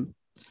 And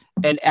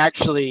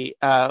actually,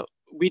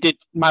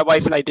 my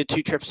wife and I did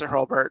 2 trips to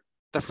Hurlburt.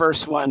 The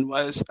first one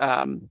was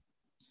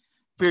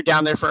we were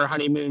down there for our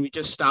honeymoon. We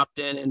just stopped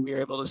in and we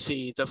were able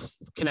to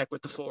connect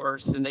with the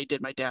Fourth, and they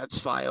did my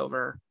dad's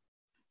flyover.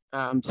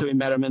 So we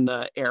met him in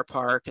the air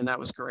park, and that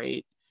was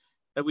great.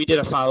 And we did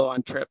a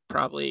follow-on trip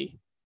probably,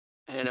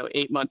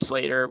 8 months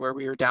later, where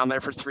we were down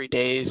there for 3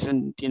 days,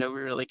 and we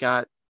really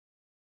got.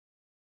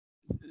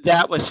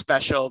 That was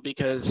special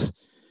because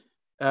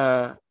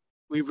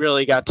we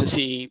really got to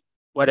see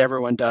what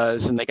everyone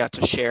does, and they got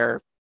to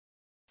share,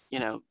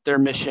 their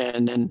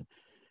mission, and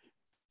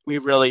we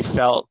really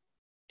felt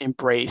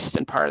embraced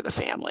and part of the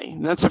family.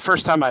 And that's the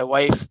first time my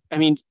wife,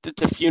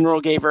 the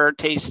funeral gave her a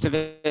taste of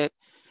it.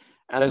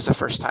 And that was the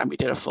first time we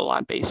did a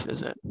full-on base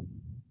visit.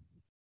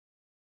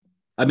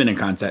 I've been in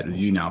contact with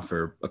you now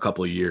for a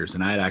couple of years,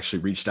 and I had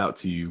actually reached out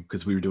to you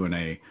because we were doing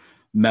a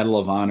Medal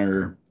of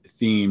Honor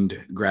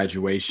themed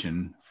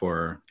graduation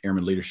for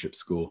Airman Leadership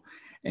School.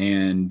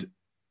 And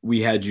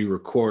we had you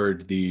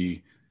record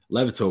the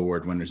Levitow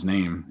Award winner's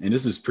name. And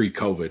this is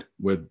pre-COVID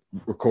with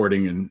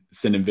recording and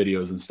sending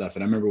videos and stuff.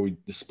 And I remember we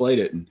displayed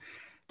it, and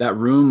that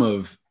room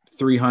of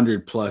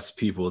 300 plus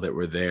people that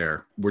were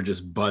there were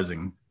just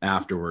buzzing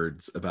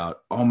afterwards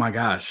about, oh my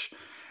gosh,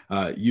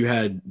 you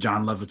had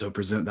John Levitow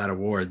present that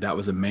award. That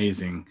was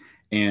amazing.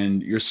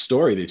 And your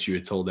story that you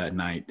had told that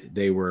night,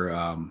 they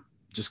were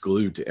just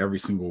glued to every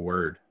single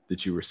word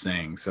that you were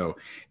saying. So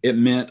it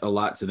meant a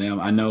lot to them.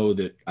 I know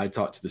that I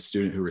talked to the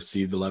student who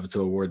received the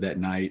Levitow Award that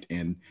night,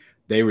 and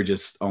they were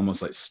just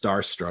almost like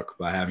starstruck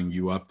by having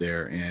you up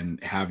there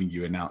and having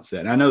you announce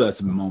that. And I know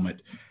that's a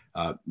moment,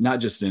 not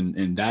just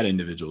in that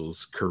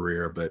individual's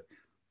career, but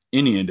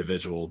any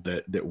individual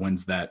that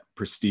wins that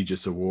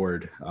prestigious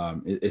award.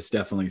 It's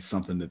definitely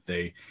something that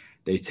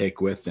they take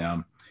with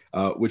them,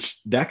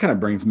 which that kind of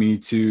brings me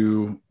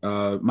to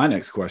my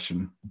next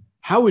question.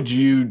 How would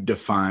you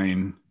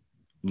define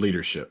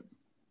leadership?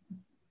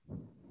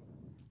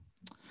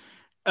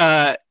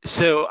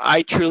 So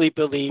I truly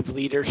believe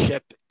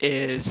leadership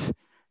is,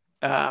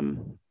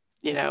 it's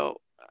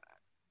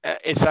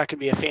not going to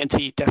be a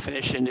fancy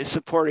definition, is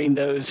supporting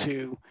those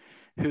who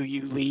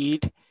you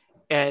lead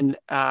and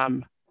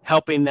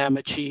helping them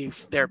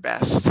achieve their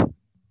best.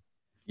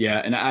 Yeah.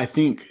 And I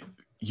think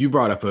you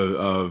brought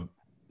up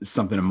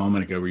something a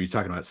moment ago where you're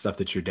talking about stuff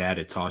that your dad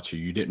had taught you.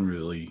 You didn't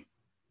really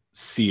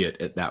see it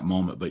at that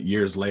moment, but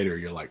years later,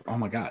 you're like, oh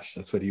my gosh,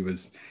 that's what he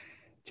was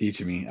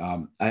teaching me.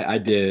 I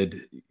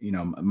did,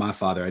 my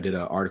father, I did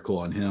an article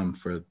on him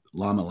for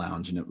Llama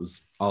Lounge, and it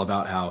was all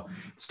about how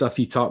stuff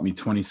he taught me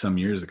 20 some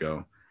years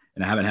ago.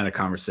 And I haven't had a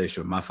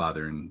conversation with my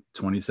father in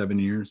 27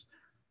 years,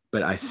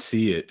 but I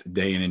see it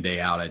day in and day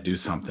out. I do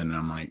something and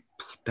I'm like,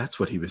 that's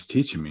what he was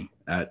teaching me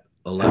at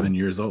 11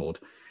 years old.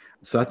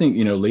 So I think,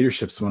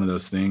 leadership's one of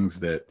those things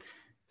that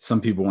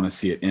some people want to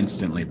see it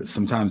instantly, but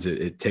sometimes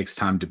it takes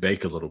time to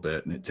bake a little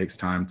bit, and it takes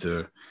time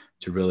to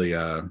really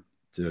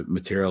to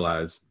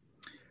materialize.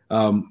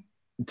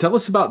 Tell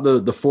us about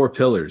the 4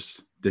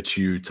 pillars that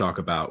you talk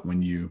about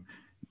when you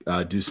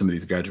do some of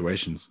these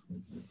graduations.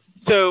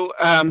 So,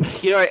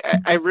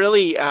 I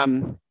really,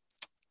 I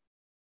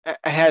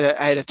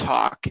had a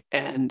talk,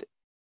 and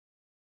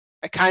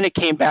I kind of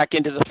came back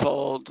into the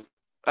fold.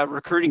 A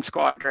recruiting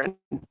squadron,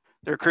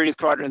 the recruiting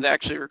squadron that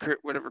actually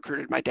would have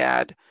recruited my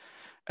dad,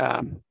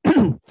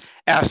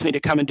 asked me to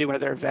come and do one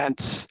of their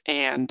events,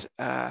 and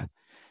I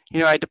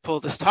had to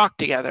pull this talk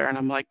together, and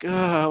I'm like,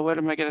 oh, what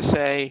am I going to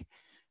say?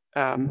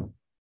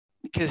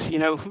 Because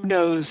who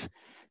knows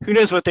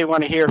what they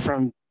want to hear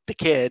from the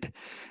kid,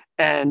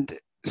 and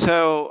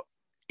so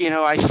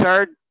I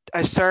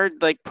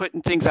started like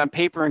putting things on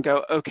paper and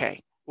go,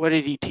 okay, what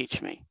did he teach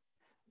me?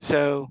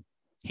 So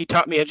he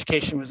taught me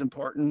education was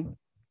important.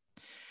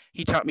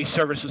 He taught me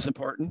service was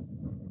important.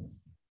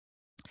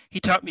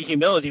 He taught me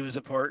humility was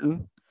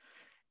important,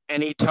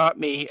 and he taught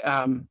me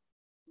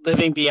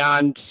living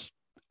beyond.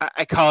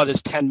 I call it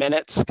his 10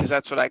 minutes because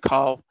that's what I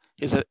call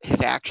his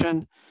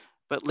action,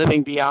 but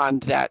living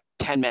beyond that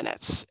 10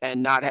 minutes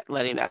and not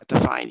letting that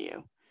define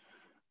you.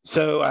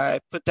 So I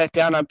put that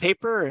down on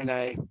paper, and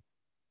I,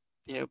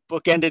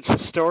 bookended some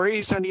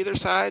stories on either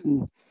side.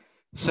 And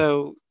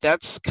so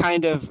that's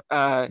kind of,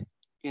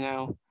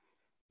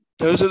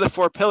 those are the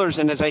 4 pillars.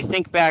 And as I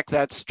think back,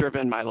 that's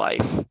driven my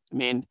life. I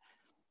mean,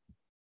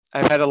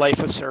 I've had a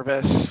life of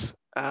service.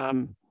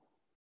 I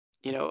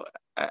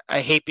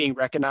hate being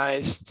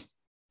recognized,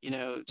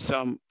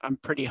 so I'm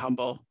pretty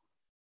humble.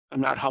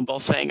 I'm not humble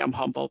saying I'm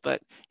humble,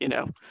 but,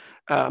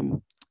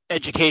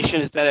 education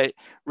has been a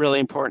really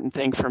important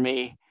thing for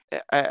me.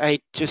 I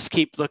just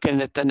keep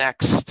looking at the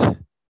next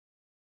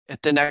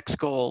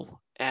goal,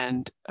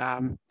 and,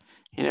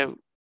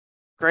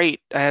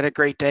 great. I had a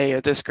great day.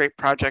 This great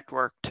project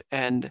worked,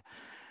 and,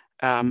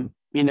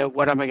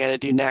 what am I going to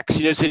do next?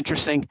 It's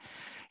interesting.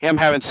 I'm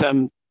having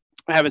some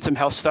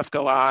health stuff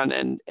go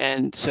on,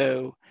 and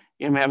so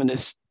I'm having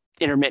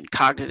intermittent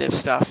cognitive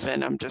stuff.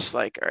 And I'm just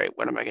like, all right,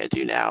 what am I going to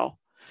do now?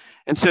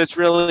 And so it's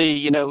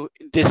really,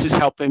 this is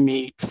helping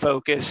me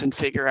focus and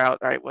figure out,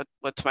 all right,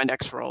 what's my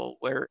next role?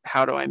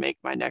 How do I make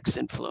my next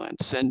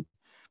influence? And,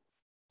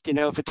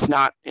 if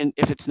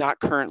it's not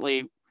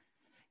currently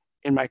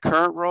in my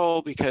current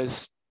role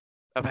because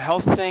of a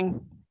health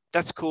thing,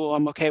 that's cool.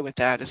 I'm okay with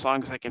that as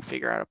long as I can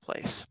figure out a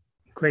place.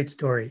 Great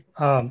story.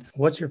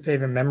 What's your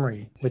favorite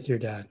memory with your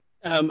dad?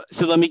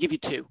 So let me give you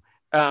two.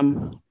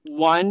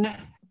 One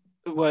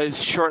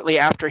was shortly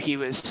after he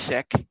was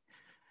sick,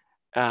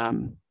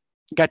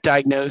 got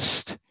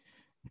diagnosed.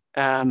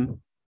 Now,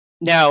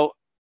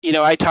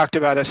 I talked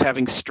about us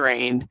having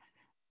strain.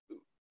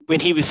 When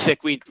he was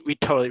sick, we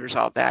totally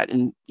resolved that.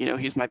 And,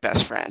 he's my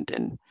best friend.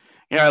 And,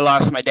 I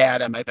lost my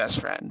dad and my best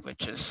friend,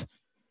 which is,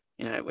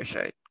 I wish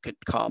I could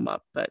call him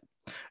up. But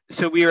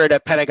so we were at a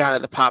Pentagon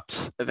of the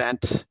Pops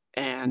event,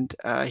 and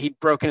he'd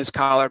broken his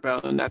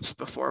collarbone. That's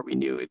before we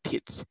knew it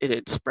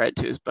had spread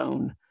to his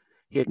bone.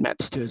 He had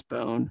Mets to his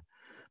bone.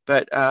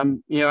 But,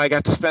 I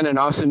got to spend an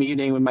awesome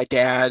evening with my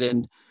dad.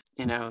 And,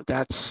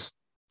 that's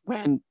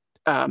when,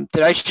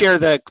 did I share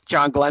the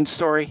John Glenn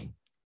story?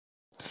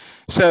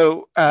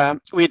 So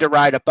we had to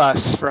ride a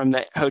bus from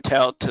the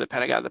hotel to the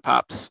Pentagon of the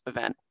Pops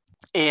event.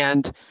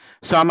 And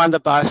so I'm on the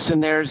bus,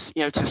 and there's,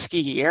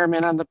 Tuskegee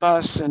Airmen on the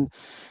bus, and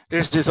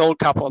there's this old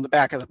couple in the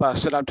back of the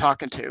bus that I'm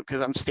talking to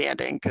because I'm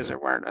standing because there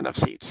weren't enough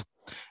seats.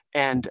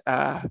 And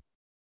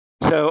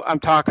so I'm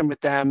talking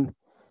with them,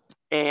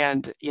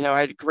 and, I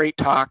had a great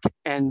talk.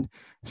 And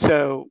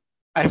so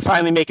I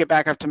finally make it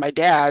back up to my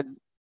dad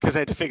because I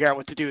had to figure out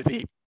what to do with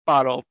the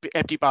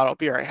empty bottle of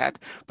beer I had.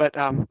 But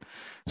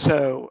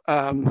so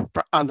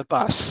on the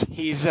bus,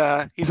 he's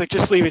like,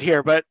 just leave it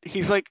here. But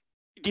he's like,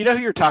 do you know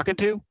who you're talking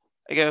to?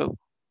 I go,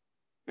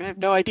 I have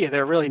no idea.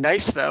 They're really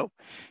nice, though.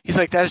 He's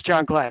like, that's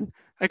John Glenn.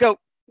 I go,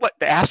 what,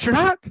 the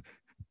astronaut? I'm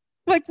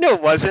like, no,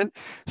 it wasn't.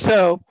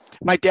 So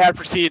my dad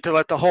proceeded to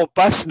let the whole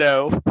bus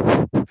know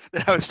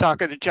that I was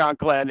talking to John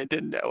Glenn and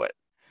didn't know it.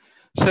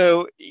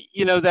 So,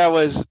 that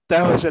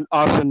was an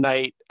awesome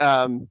night.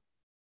 Yeah,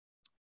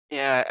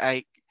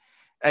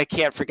 I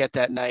can't forget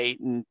that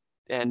night and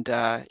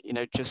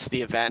just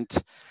the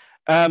event.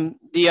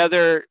 The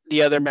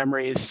other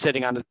memory is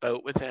sitting on his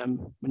boat with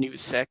him when he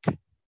was sick.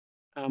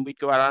 We'd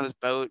go out on his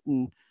boat,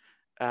 and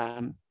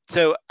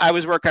so I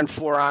was working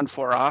 4 on,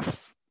 4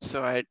 off.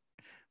 So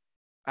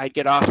I'd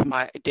get off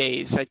my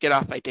days. I'd get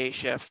off my day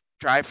shift,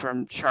 drive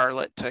from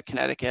Charlotte to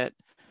Connecticut,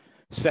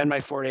 spend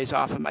my 4 days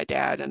off with my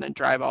dad, and then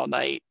drive all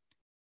night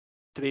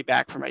to be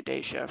back for my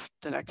day shift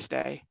the next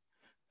day.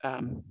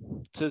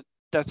 So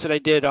that's what I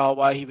did all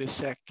while he was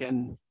sick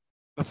and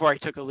before I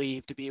took a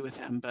leave to be with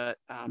him. But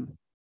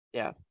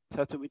yeah, so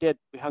that's what we did.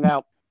 We hung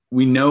out.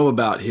 We know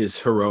about his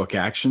heroic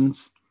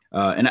actions.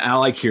 And I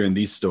like hearing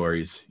these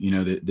stories,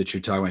 that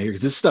you're talking about here,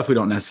 because this stuff we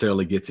don't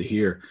necessarily get to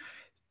hear.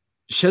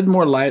 Shed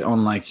more light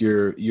on like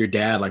your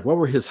dad. Like, what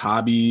were his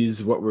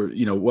hobbies? What were,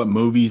 what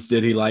movies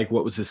did he like?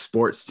 What was his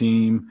sports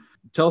team?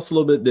 Tell us a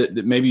little bit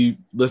that maybe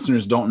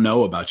listeners don't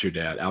know about your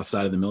dad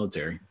outside of the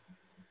military.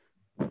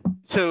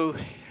 So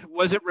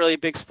wasn't really a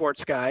big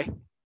sports guy.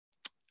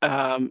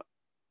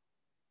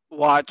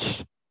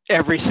 Watched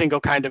every single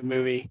kind of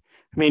movie.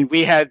 I mean,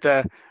 we had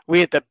the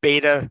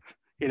beta,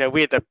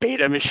 we had the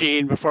beta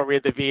machine before we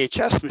had the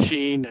VHS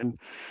machine. And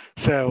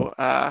so,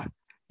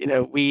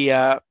 we,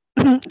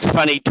 it's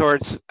funny,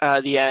 towards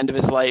the end of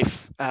his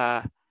life,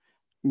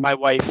 my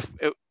wife,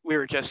 we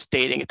were just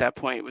dating at that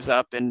point. It was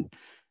up, and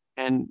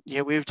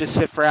we would just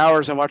sit for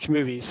hours and watch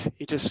movies.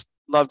 He just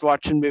loved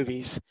watching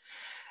movies.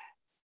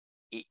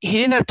 He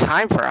didn't have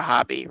time for a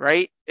hobby,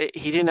 right?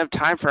 He didn't have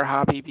time for a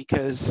hobby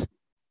because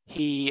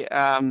he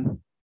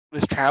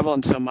was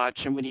traveling so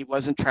much. And when he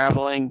wasn't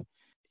traveling,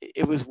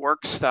 it was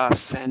work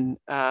stuff. And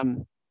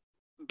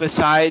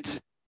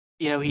besides,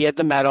 he had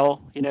the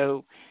medal,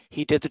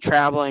 he did the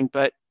traveling,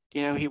 but,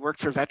 he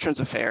worked for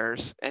Veterans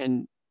Affairs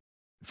and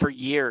for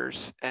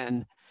years.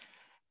 And,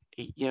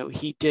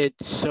 he did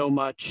so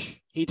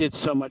much. He did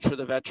so much for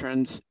the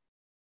veterans,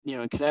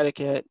 in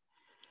Connecticut.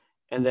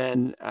 And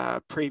then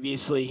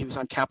previously he was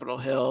on Capitol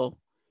Hill,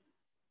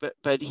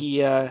 but he,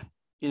 that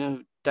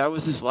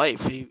was his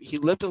life. He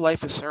lived a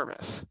life of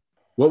service.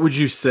 What would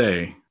you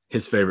say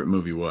his favorite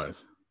movie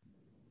was?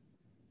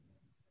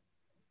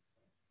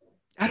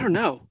 I don't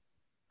know.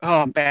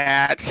 Oh, I'm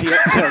bad. See,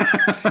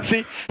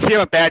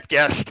 I'm a bad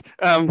guest.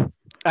 I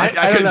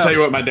couldn't tell you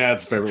what my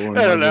dad's favorite one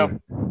was. I don't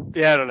know.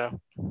 Yeah, I don't know.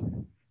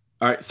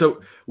 All right.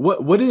 So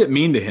what did it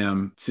mean to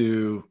him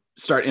to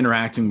start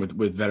interacting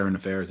with Veteran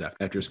Affairs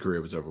after his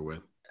career was over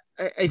with?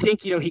 I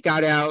think, he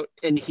got out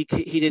and he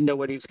didn't know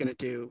what he was going to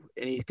do.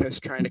 And he was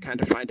trying to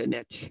kind of find a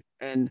niche.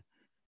 And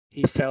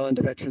he fell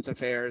into Veterans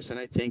Affairs. And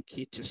I think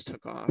he just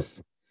took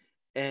off.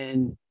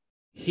 And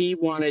he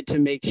wanted to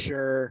make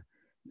sure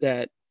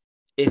that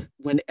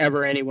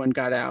whenever anyone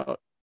got out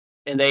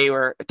and they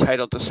were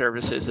entitled to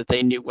services, that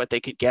they knew what they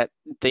could get,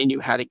 they knew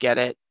how to get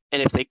it.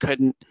 And if they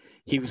couldn't,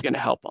 he was going to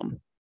help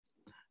them.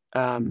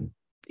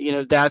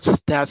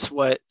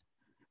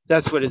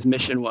 That's what his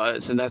mission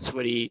was. And that's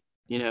what he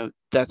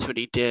that's what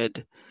he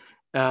did.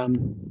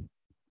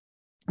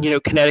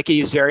 Connecticut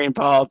is very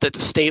involved at the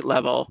state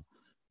level.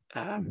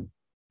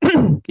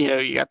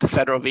 You got the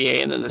federal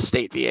VA and then the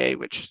state VA,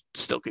 which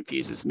still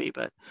confuses me,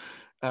 but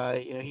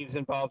he was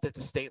involved at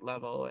the state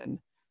level, and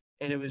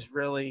it was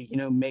really,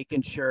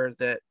 making sure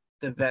that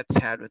the vets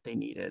had what they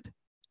needed.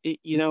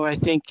 I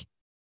think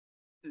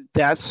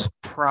that's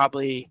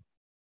probably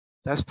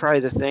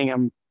the thing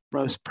I'm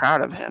most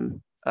proud of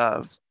him,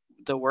 of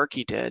the work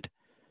he did,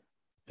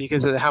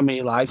 because of how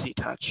many lives he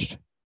touched.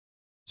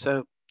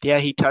 So yeah,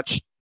 he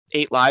touched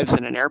 8 lives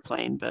in an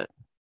airplane, but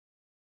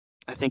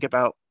I think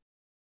about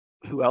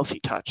who else he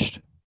touched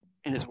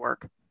in his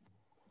work.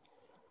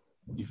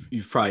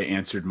 You've probably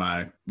answered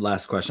my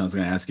last question. I was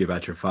going to ask you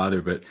about your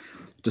father, but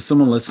does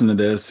someone listen to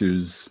this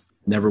who's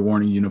never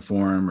worn a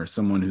uniform, or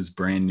someone who's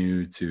brand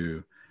new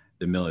to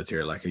the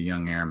military, like a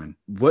young airman?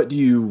 What do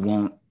you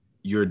want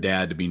your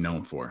dad to be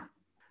known for?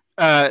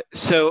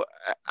 So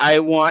I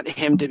want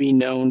him to be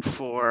known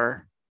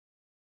for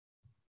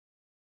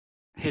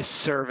his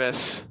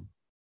service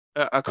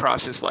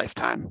across his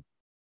lifetime.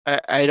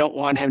 I don't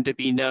want him to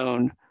be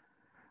known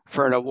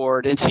for an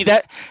award. And see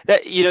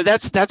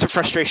that's a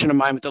frustration of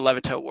mine with the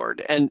Levitow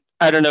Award. And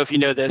I don't know if you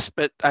know this,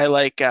 but I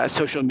like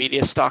social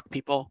media stalk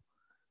people.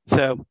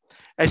 So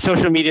I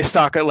social media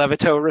stalk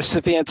Levitow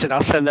recipients, and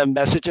I'll send them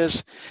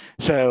messages.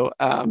 So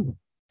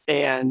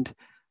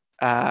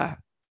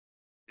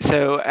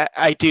so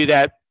I do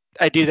that.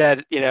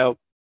 A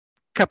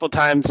couple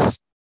times,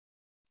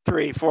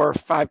 3, 4,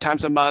 5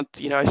 times a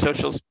month. I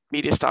social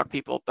media stalk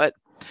people, but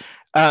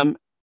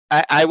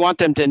I want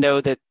them to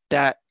know that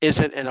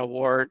isn't an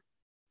award,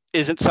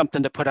 isn't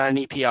something to put on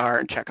an EPR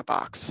and check a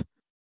box.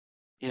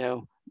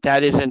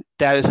 That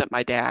isn't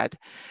my dad,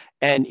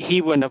 and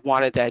he wouldn't have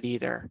wanted that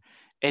either.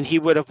 And he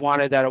would have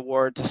wanted that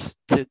award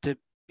to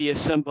be a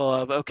symbol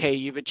of, okay,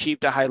 you've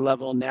achieved a high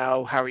level.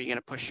 Now, how are you going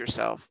to push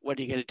yourself? What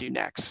are you going to do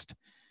next?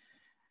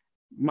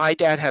 My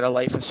dad had a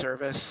life of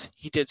service.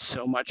 He did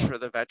so much for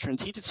the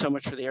veterans. He did so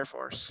much for the Air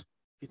Force.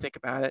 If you think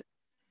about it,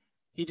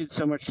 he did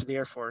so much for the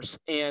Air Force.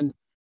 And,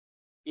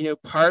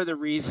 part of the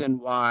reason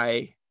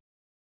why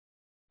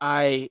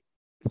I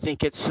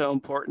think it's so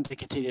important to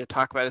continue to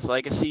talk about his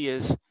legacy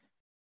is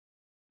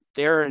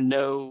there are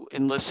no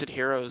enlisted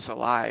heroes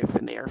alive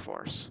in the Air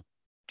Force.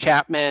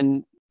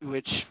 Chapman,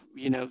 which,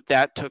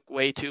 that took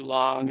way too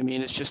long. I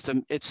mean, it's just,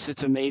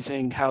 it's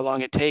amazing how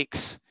long it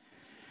takes.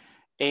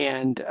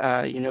 And,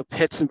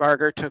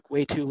 Pitsenbarger took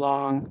way too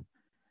long.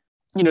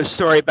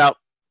 Story about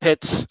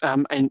Pitts,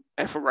 and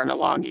if we're running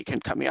along, you can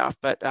cut me off,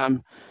 but,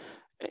 and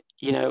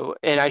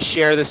I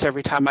share this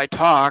every time I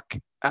talk,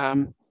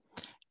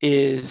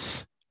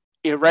 is,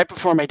 right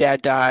before my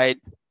dad died,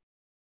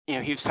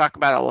 he was talking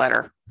about a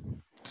letter,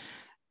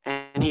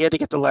 and he had to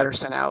get the letter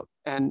sent out.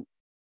 And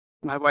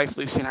my wife,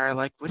 Lucy, and I are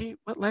like,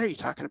 what letter are you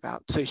talking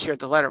about? So he shared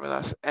the letter with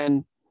us.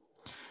 And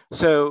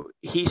so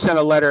he sent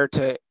a letter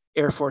to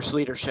Air Force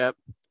leadership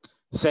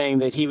saying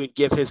that he would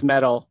give his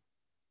medal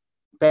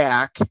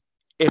back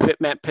if it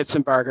meant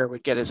Pitsenbarger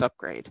would get his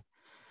upgrade.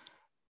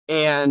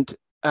 And,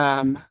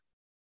 I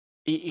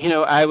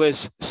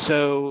was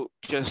so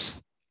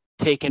just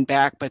taken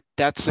back, but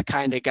that's the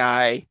kind of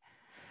guy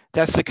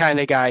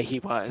he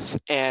was.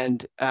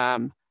 And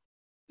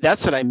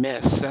that's what I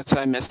miss. That's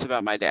what I missed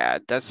about my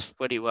dad. That's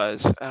what he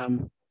was.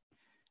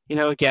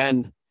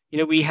 Again,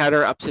 we had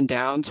our ups and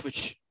downs,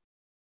 which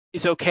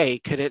is okay.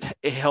 Could it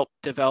help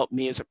develop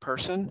me as a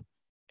person?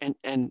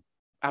 And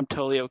I'm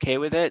totally okay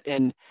with it.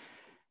 And,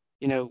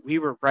 we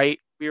were right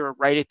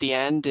at the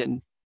end,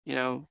 and,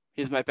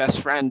 he's my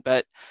best friend,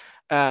 but,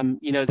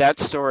 that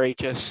story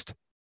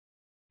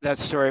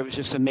was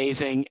just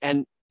amazing.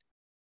 And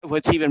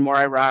what's even more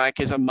ironic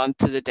is a month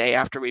to the day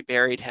after we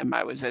buried him,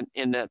 I was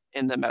in the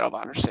Medal of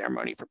Honor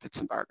ceremony for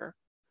Pitsenbarger.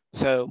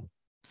 So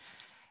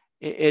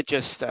it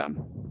just,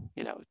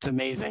 it's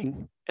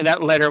amazing. And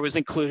that letter was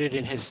included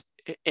in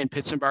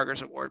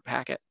Pitsenbarger's award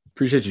packet.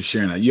 Appreciate you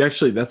sharing that. You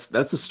actually, that's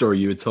a story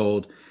you had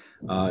told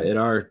at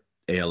our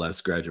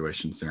ALS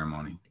graduation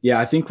ceremony. Yeah,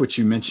 I think what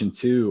you mentioned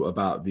too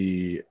about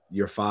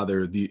your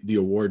father, the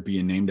award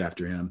being named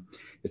after him,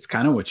 it's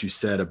kind of what you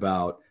said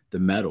about the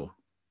medal.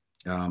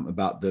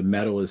 About the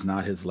medal is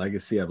not his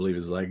legacy. I believe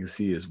his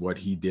legacy is what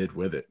he did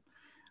with it.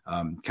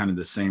 Kind of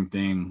the same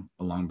thing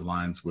along the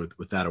lines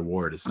with that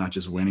award. It's not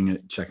just winning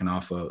it, checking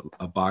off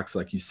a box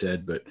like you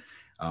said, but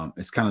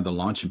it's kind of the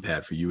launching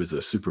pad for you as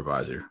a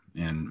supervisor,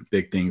 and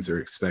big things are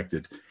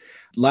expected.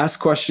 Last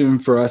question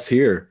for us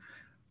here.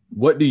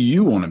 What do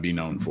you want to be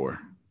known for?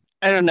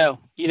 I don't know.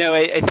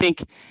 I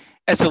think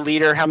as a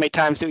leader, how many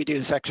times do we do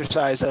this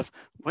exercise of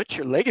what's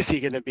your legacy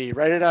going to be?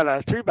 Write it on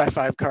a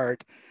 3x5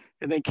 card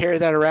and then carry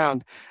that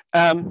around.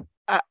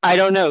 I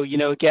don't know.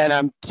 Again,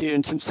 I'm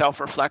doing some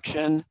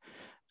self-reflection.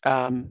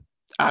 I'm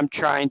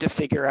trying to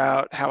figure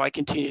out how I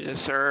continue to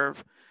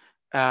serve.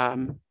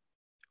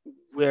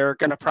 We're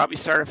going to probably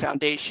start a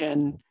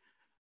foundation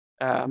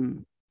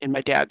in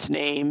my dad's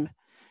name.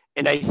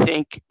 And I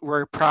think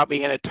we're probably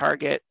going to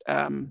target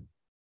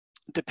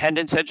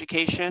dependence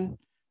education.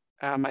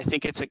 I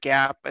think it's a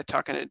gap.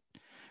 Talking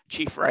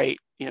Chief Wright,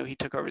 he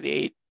took over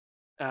the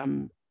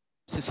 8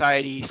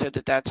 society. He said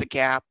that that's a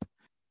gap.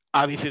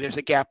 Obviously, there's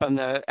a gap on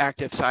the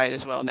active side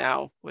as well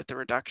now with the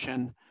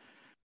reduction.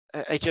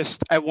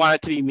 I want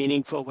it to be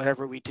meaningful,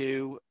 whatever we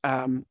do.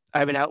 I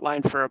have an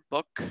outline for a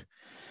book.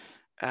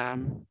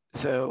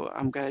 So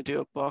I'm going to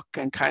do a book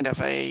and kind of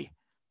a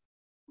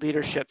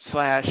leadership /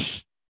 my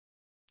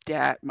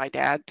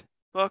dad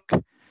book.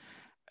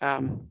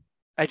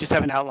 I just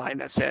have an outline.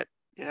 That's it.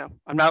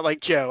 I'm not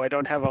like Joe. I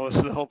don't have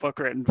almost the whole book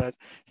written, but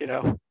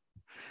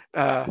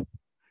I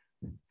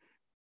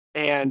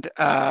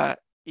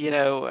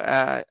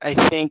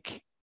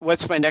think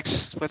what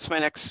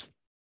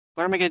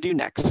am I going to do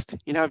next?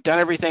 I've done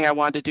everything I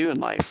wanted to do in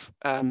life.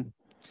 I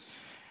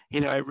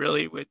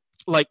really would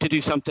like to do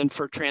something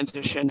for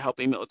transition,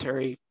 helping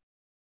military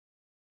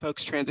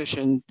folks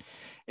transition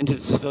into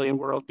the civilian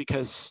world,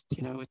 because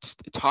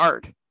it's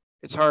hard.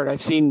 It's hard.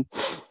 I've seen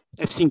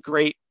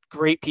great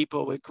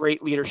people with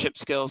great leadership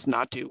skills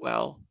not do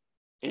well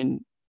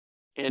in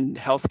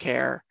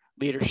healthcare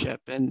leadership,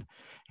 and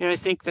I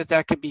think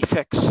that could be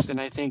fixed,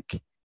 and I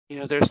think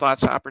there's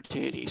lots of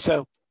opportunity.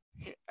 So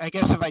I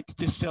guess if I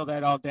distill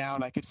that all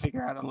down, I could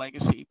figure out a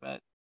legacy,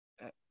 but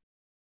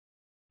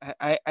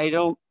I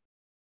don't.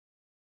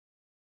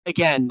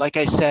 Again, like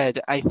I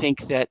said, I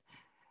think that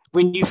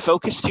when you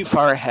focus too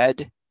far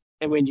ahead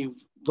and when you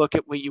look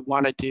at what you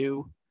want to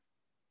do,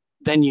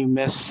 then you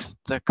miss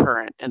the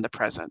current and the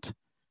present.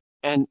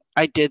 And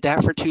I did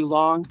that for too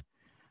long.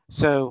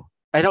 So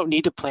I don't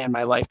need to plan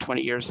my life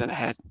 20 years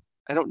ahead.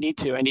 I don't need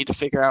to. I need to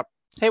figure out,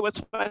 hey,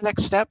 what's my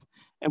next step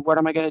and what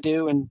am I going to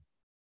do? And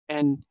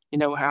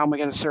how am I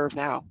going to serve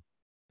now?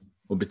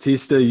 Well,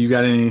 Batista, you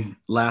got any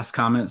last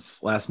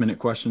comments, last minute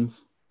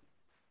questions?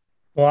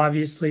 Well,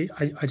 obviously,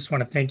 I just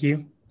want to thank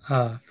you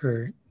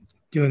for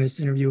doing this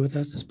interview with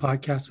us, this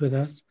podcast with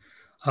us.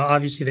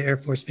 Obviously, the Air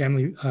Force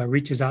family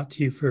reaches out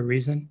to you for a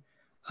reason.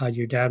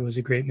 Your dad was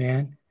a great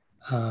man,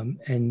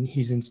 and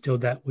he's instilled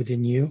that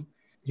within you.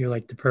 You're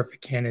like the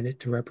perfect candidate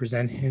to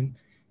represent him,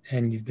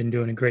 and you've been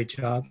doing a great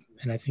job.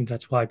 And I think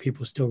that's why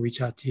people still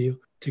reach out to you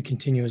to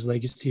continue his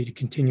legacy, to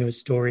continue his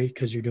story,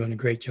 because you're doing a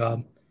great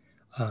job.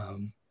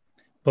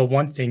 But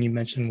one thing you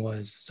mentioned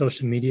was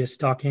social media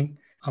stalking.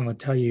 I'm going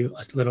to tell you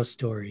a little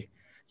story.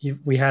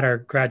 We had our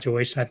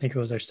graduation, I think it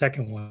was our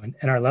second one,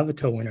 and our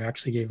Levitow winner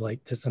actually gave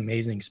like this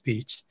amazing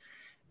speech.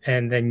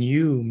 And then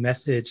you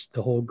messaged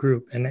the whole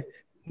group. And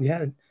we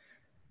had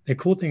the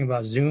cool thing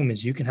about Zoom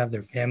is you can have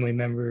their family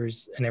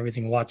members and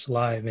everything watch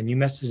live. And you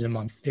messaged them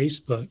on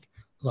Facebook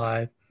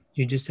live.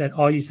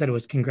 All you said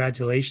was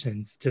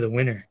congratulations to the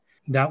winner.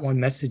 That one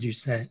message you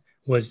sent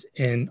was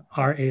in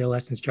our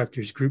ALS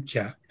instructors group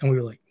chat. And we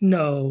were like,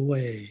 no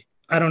way.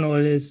 I don't know what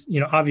it is.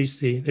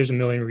 Obviously there's a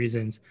million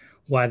reasons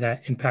why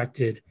that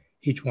impacted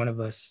each one of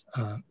us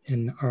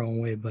in our own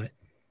way. But,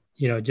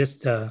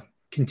 just to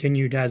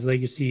continue Dad's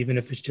legacy, even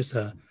if it's just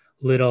a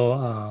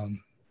little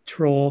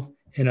troll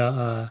in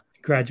a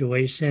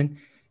graduation,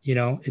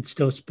 it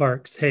still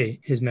sparks, hey,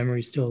 his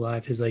memory's still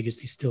alive, his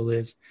legacy still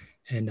lives.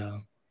 And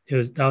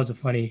that was a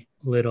funny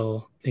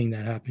little thing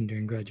that happened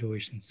during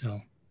graduation.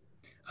 So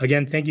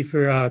again, thank you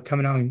for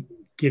coming out and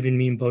giving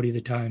me and Bodie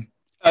the time.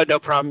 Oh, no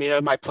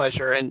problem. My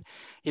pleasure. And,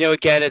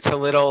 again,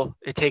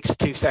 it takes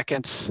 2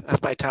 seconds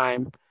of my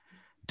time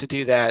to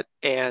do that.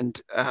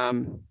 And,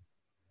 I'm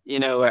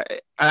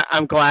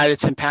glad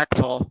it's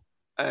impactful.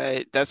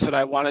 That's what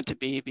I want it to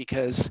be,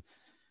 because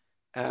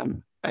I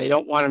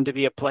don't want him to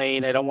be a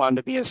plane. I don't want him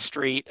to be a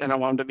street. I don't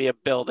want him to be a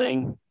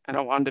building. I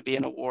don't want him to be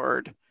an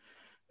award.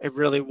 I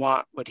really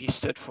want what he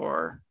stood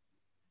for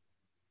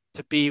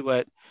to be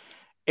what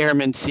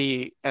airmen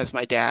see as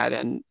my dad,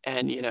 and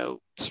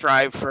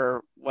strive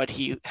for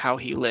how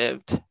he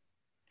lived,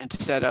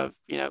 instead of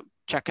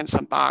checking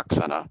some box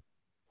on a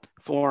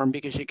form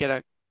because you get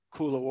a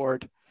cool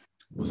award.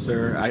 Well,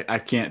 sir, I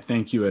can't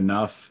thank you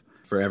enough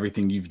for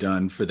everything you've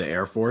done for the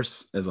Air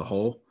Force as a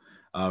whole,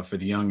 for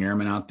the young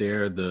airmen out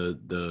there,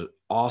 the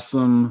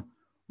awesome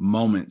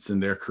moments in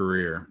their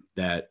career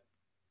that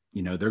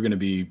you're going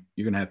to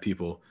have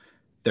people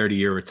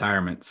 30-year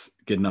retirements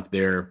getting up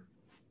there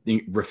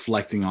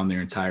reflecting on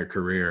their entire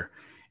career,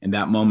 and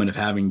that moment of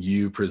having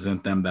you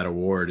present them that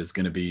award is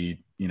going to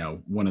be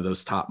one of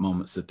those top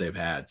moments that they've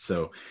had.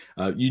 So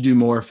you do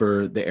more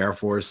for the Air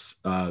Force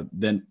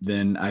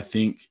than I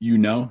think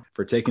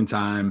for taking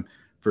time,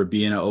 for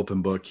being an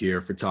open book here,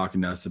 for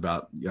talking to us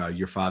about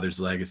your father's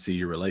legacy,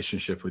 your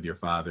relationship with your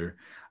father,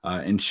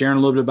 and sharing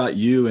a little bit about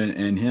you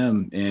and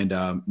him, and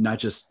not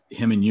just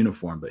him in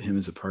uniform, but him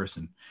as a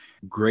person.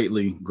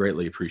 Greatly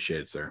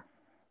appreciate it, sir.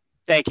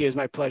 Thank you. It's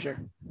my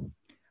pleasure.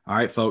 All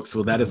right, folks.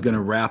 Well, that is going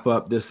to wrap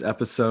up this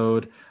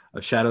episode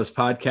of Shadows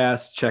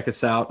Podcast. Check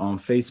us out on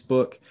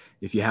Facebook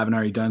if you haven't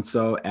already done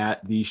so,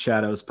 at the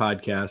Shadows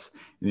Podcast.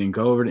 And then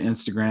go over to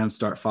Instagram,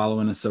 start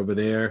following us over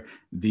there,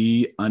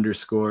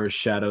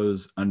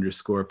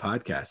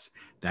 _Shadows_podcast.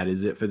 That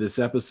is it for this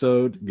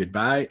episode.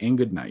 Goodbye and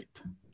good night.